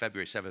it's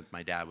February 7th,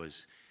 my dad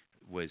was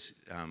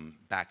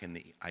back in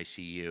the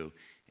ICU,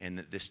 and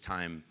that this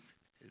time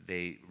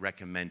they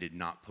recommended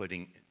not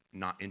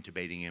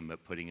intubating him,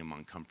 but putting him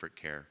on comfort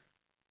care.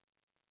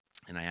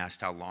 And I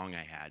asked how long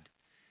I had,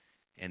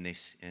 and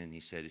he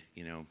said,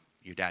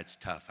 "Your dad's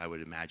tough. I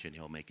would imagine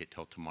he'll make it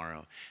till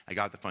tomorrow." I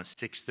got the phone at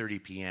 6:30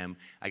 p.m.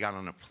 I got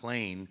on a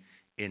plane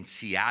in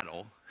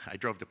Seattle. I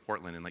drove to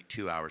Portland in like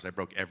 2 hours. I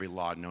broke every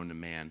law known to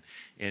man.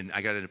 And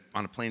I got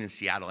on a plane in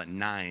Seattle at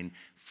 9,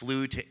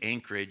 flew to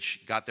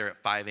Anchorage, got there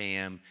at 5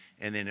 a.m.,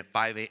 and then at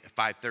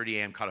 5:30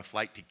 a.m. caught a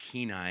flight to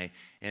Kenai.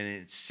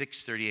 And at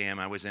 6:30 a.m.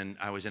 I was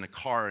in a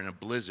car in a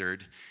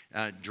blizzard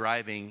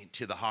driving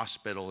to the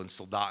hospital in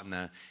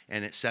Soldotna.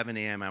 And at 7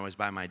 a.m. I was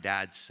by my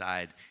dad's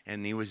side,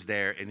 and he was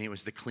there, and it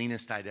was the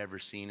cleanest I'd ever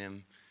seen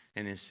him.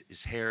 And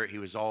his hair, he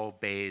was all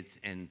bathed,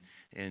 and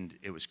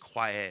it was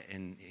quiet,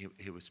 and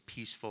it was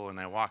peaceful. And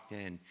I walked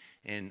in,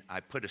 and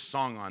I put a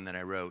song on that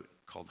I wrote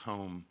called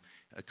 "Home"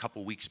 a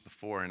couple weeks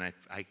before, and I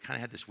kind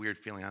of had this weird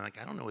feeling. I'm like,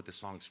 I don't know what the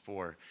song's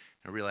for.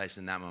 I realized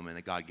in that moment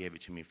that God gave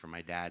it to me for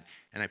my dad.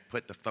 And I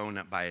put the phone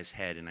up by his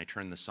head, and I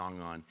turned the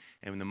song on.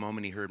 And the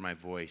moment he heard my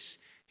voice,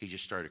 he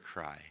just started to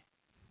cry.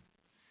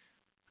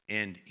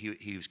 And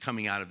he was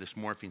coming out of this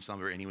morphine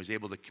slumber, and he was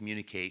able to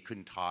communicate. He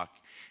couldn't talk,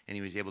 and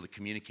he was able to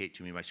communicate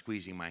to me by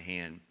squeezing my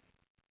hand.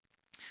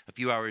 A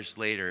few hours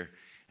later,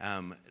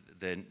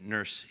 the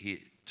nurse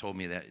told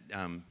me that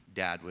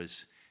Dad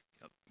was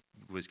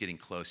getting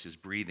close. His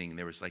breathing,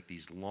 there was like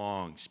these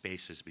long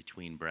spaces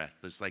between breath.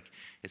 It's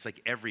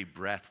like every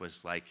breath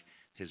was like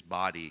his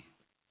body,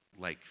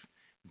 like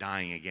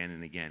dying again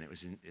and again. It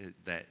was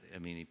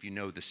if you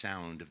know the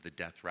sound of the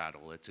death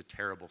rattle, it's a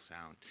terrible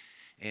sound,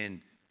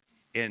 and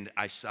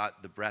I saw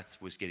the breath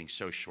was getting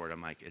so short.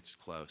 I'm like, it's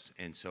close.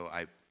 And so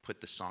I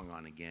put the song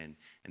on again,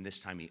 and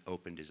this time he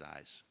opened his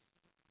eyes,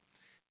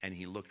 and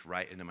he looked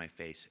right into my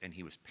face, and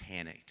he was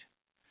panicked.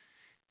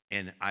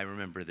 And I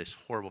remember this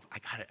horrible, I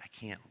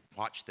can't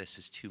watch this,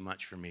 it's too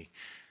much for me.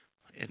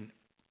 And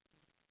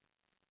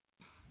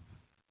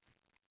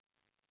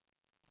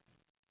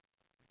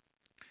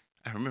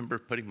I remember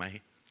putting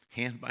my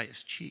hand by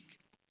his cheek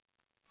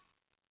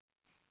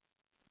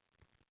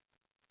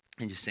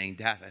and just saying,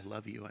 Dad, I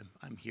love you.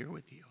 I'm here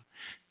with you.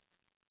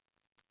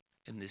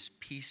 And this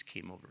peace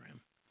came over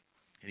him.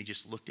 And he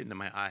just looked into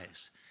my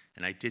eyes.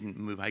 And I didn't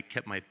move. I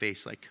kept my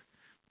face like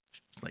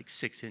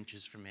 6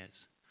 inches from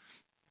his.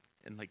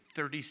 And like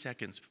 30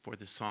 seconds before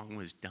the song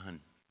was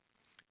done,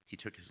 he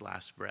took his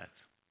last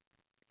breath.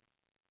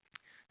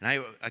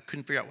 And I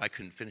couldn't figure out why I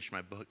couldn't finish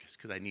my book. It's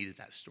because I needed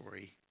that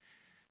story.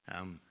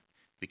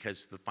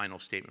 Because the final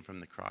statement from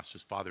the cross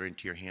was, Father,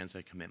 into your hands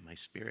I commit my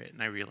spirit.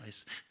 And I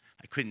realized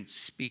I couldn't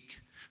speak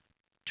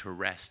to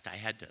rest. I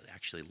had to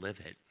actually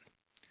live it.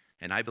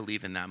 And I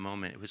believe in that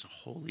moment, it was a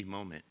holy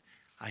moment.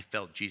 I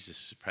felt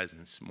Jesus'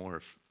 presence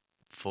more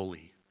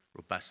fully,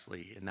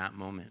 robustly in that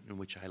moment in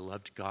which I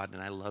loved God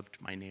and I loved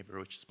my neighbor,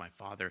 which is my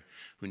father,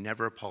 who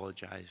never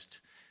apologized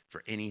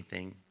for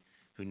anything,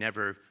 who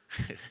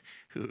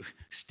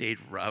stayed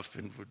rough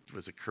and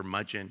was a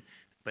curmudgeon.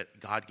 But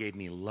God gave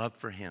me love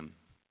for him.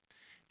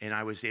 And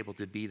I was able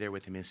to be there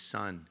with him, his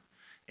son.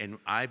 And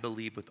I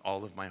believe with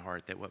all of my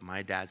heart that what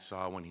my dad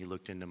saw when he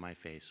looked into my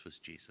face was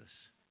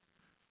Jesus.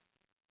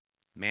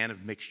 Man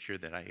of mixture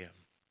that I am.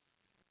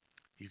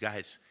 You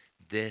guys,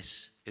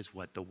 this is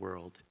what the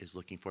world is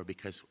looking for,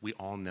 because we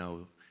all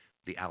know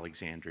the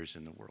Alexanders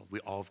in the world. We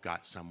all have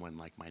got someone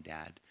like my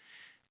dad.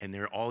 And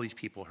there are all these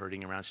people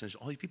hurting around us. And there's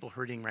all these people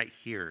hurting right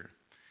here.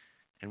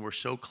 And we're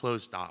so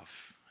closed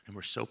off and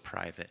we're so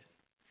private.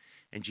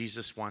 And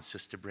Jesus wants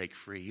us to break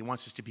free. He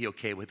wants us to be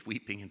okay with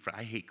weeping in front.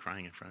 I hate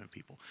crying in front of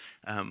people.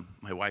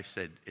 My wife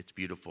said it's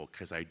beautiful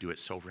because I do it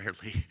so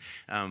rarely.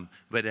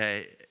 But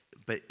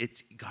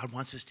God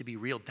wants us to be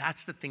real.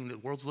 That's the thing the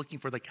world's looking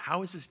for. Like,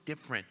 how is this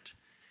different?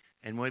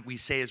 And what we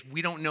say is,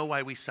 we don't know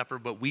why we suffer,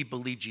 but we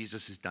believe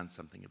Jesus has done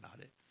something about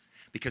it.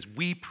 Because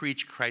we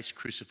preach Christ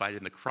crucified,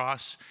 and the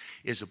cross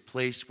is a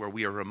place where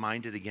we are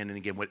reminded again and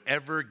again,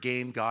 whatever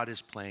game God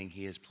is playing,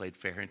 he has played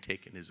fair and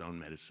taken his own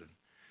medicine.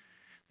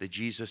 That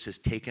Jesus has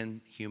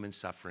taken human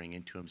suffering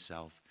into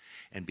himself.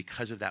 And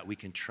because of that, we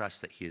can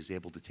trust that he is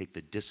able to take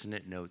the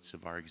dissonant notes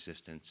of our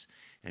existence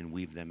and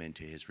weave them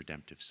into his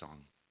redemptive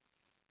song.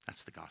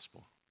 That's the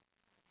gospel.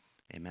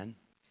 Amen?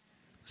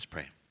 Let's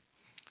pray.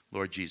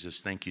 Lord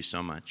Jesus, thank you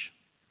so much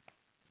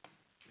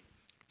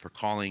for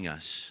calling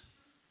us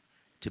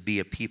to be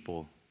a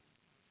people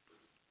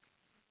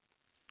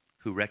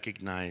who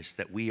recognize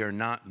that we are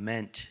not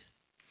meant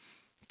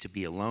to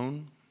be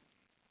alone.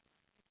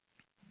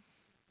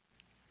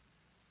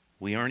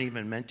 We aren't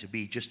even meant to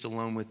be just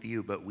alone with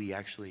you, but we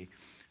actually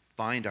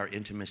find our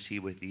intimacy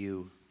with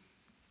you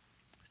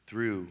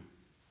through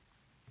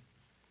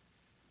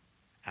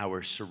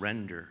our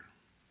surrender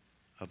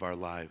of our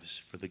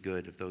lives for the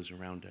good of those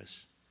around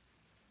us.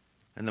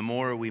 And the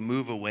more we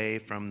move away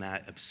from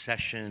that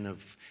obsession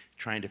of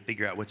trying to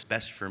figure out what's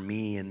best for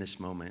me in this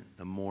moment,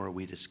 the more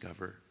we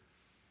discover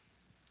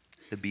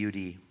the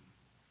beauty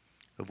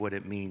of what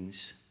it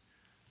means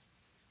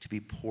to be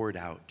poured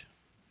out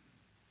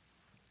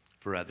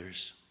for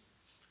others.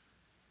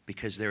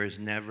 Because there is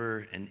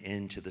never an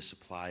end to the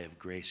supply of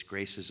grace.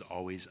 Grace is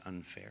always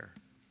unfair.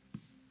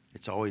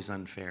 It's always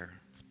unfair.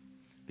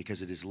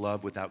 Because it is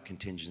love without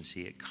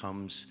contingency. It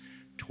comes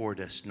toward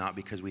us, not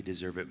because we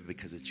deserve it, but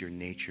because it's your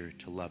nature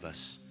to love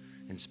us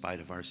in spite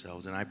of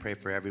ourselves. And I pray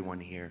for everyone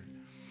here.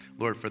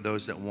 Lord, for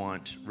those that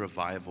want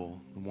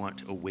revival,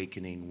 want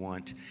awakening,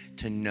 want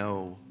to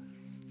know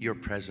your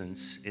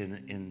presence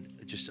in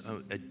just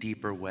a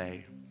deeper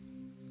way,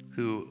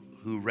 who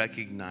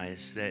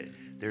recognize that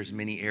there's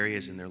many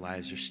areas in their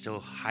lives they're still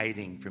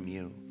hiding from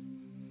you.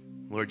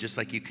 Lord, just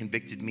like you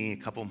convicted me a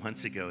couple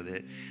months ago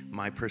that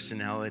my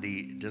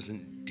personality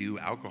doesn't do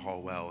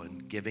alcohol well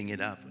and giving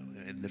it up.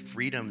 The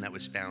freedom that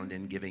was found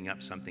in giving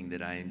up something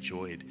that I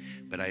enjoyed,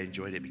 but I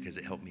enjoyed it because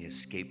it helped me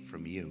escape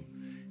from you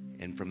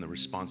and from the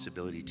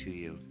responsibility to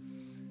you.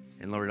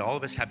 And Lord, all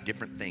of us have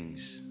different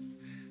things.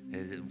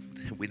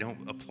 We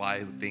don't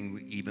apply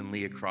things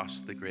evenly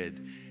across the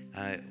grid.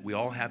 We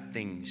all have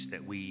things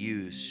that we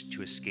use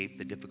to escape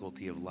the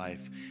difficulty of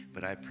life,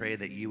 but I pray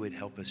that you would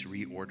help us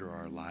reorder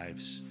our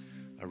lives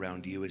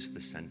around you as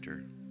the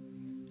center.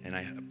 And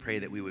I pray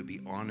that we would be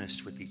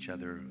honest with each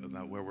other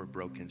about where we're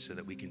broken so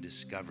that we can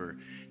discover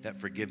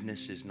that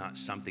forgiveness is not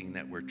something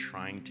that we're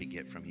trying to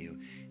get from you.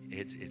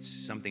 It's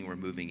something we're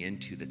moving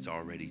into that's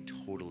already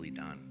totally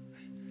done.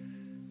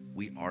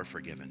 We are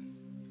forgiven,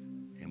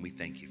 and we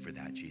thank you for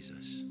that,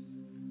 Jesus.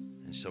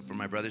 And so for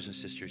my brothers and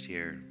sisters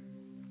here,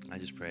 I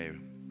just pray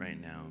right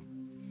now.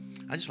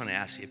 I just want to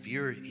ask, if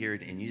you're here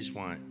and you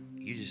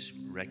just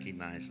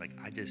recognize, like,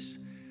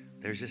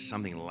 there's just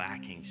something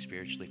lacking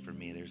spiritually for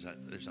me.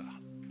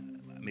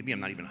 Maybe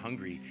I'm not even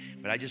hungry,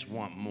 but I just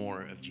want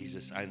more of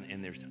Jesus.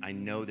 I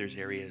know there's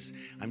areas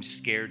I'm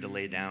scared to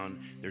lay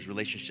down. There's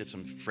relationships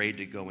I'm afraid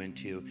to go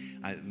into.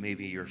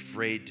 Maybe you're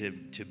afraid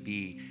to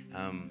be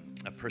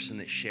a person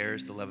that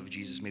shares the love of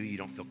Jesus. Maybe you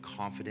don't feel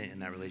confident in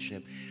that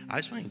relationship. I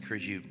just want to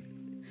encourage you,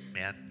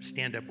 man,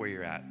 stand up where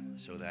you're at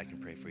so that I can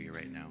pray for you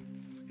right now.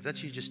 If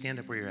that's you, just stand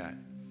up where you're at.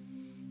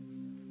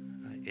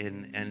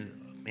 And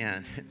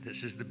man,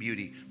 this is the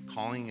beauty.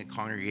 Calling a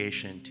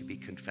congregation to be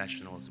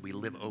confessional as we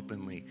live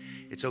openly.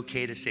 It's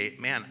okay to say,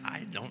 man,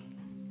 I don't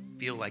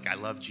feel like I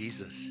love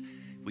Jesus.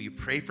 Will you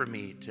pray for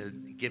me to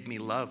give me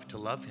love to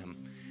love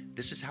him?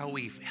 This is how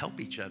we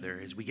help each other,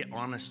 as we get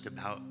honest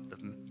about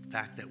the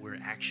fact that we're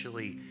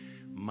actually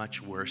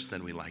much worse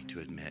than we like to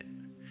admit.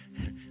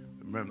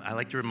 I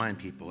like to remind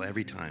people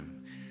every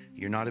time,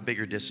 you're not a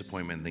bigger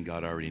disappointment than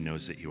God already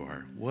knows that you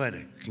are. What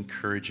an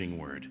encouraging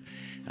word.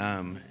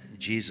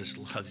 Jesus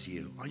loves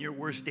you. On your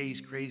worst day,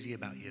 he's crazy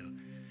about you.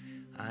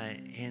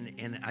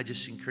 And I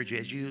just encourage you,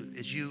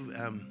 as you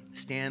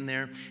stand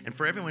there, and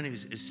for everyone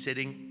who's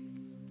sitting,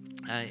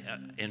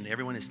 and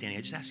everyone is standing,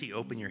 I just ask you to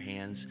open your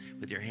hands,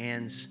 with your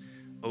hands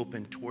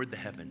open toward the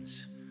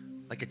heavens,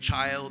 like a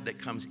child that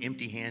comes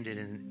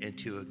empty-handed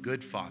into a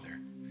good father.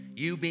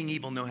 You, being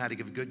evil, know how to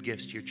give good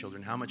gifts to your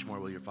children. How much more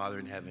will your Father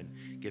in heaven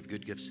give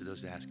good gifts to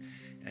those that ask?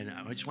 And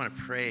I just want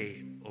to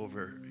pray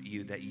over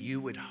you that you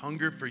would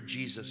hunger for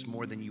Jesus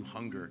more than you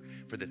hunger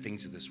for the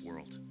things of this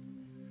world.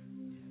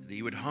 That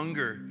you would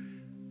hunger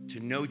to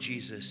know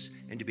Jesus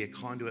and to be a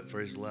conduit for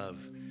his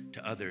love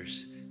to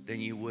others than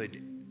you would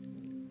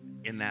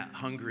in that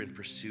hunger and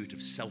pursuit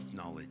of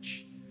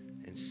self-knowledge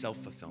and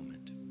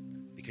self-fulfillment,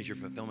 because your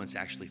fulfillment's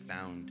actually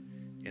found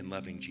in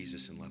loving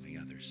Jesus and loving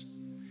others.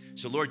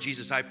 So Lord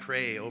Jesus, I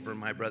pray over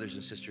my brothers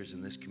and sisters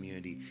in this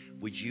community,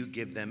 would you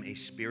give them a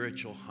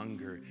spiritual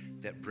hunger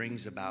that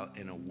brings about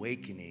an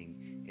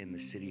awakening in the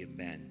city of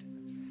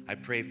Bend. I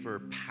pray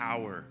for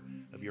power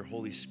of your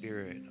Holy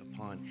Spirit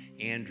upon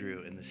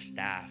Andrew and the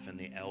staff and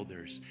the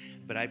elders,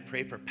 but I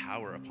pray for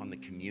power upon the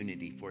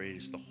community, for it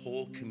is the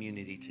whole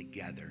community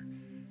together.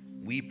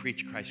 We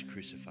preach Christ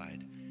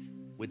crucified.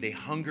 Would they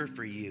hunger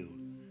for you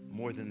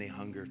more than they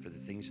hunger for the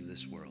things of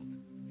this world?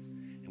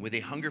 And would they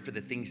hunger for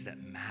the things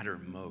that matter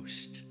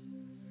most?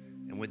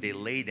 And would they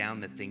lay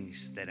down the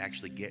things that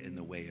actually get in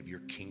the way of your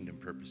kingdom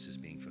purposes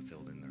being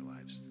fulfilled in their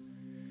lives?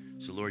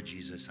 So Lord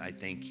Jesus, I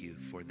thank you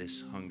for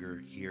this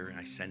hunger here, and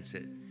I sense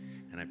it,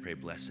 and I pray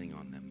blessing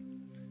on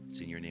them. It's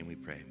in your name we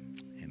pray.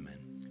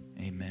 Amen.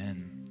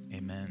 Amen.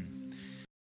 Amen.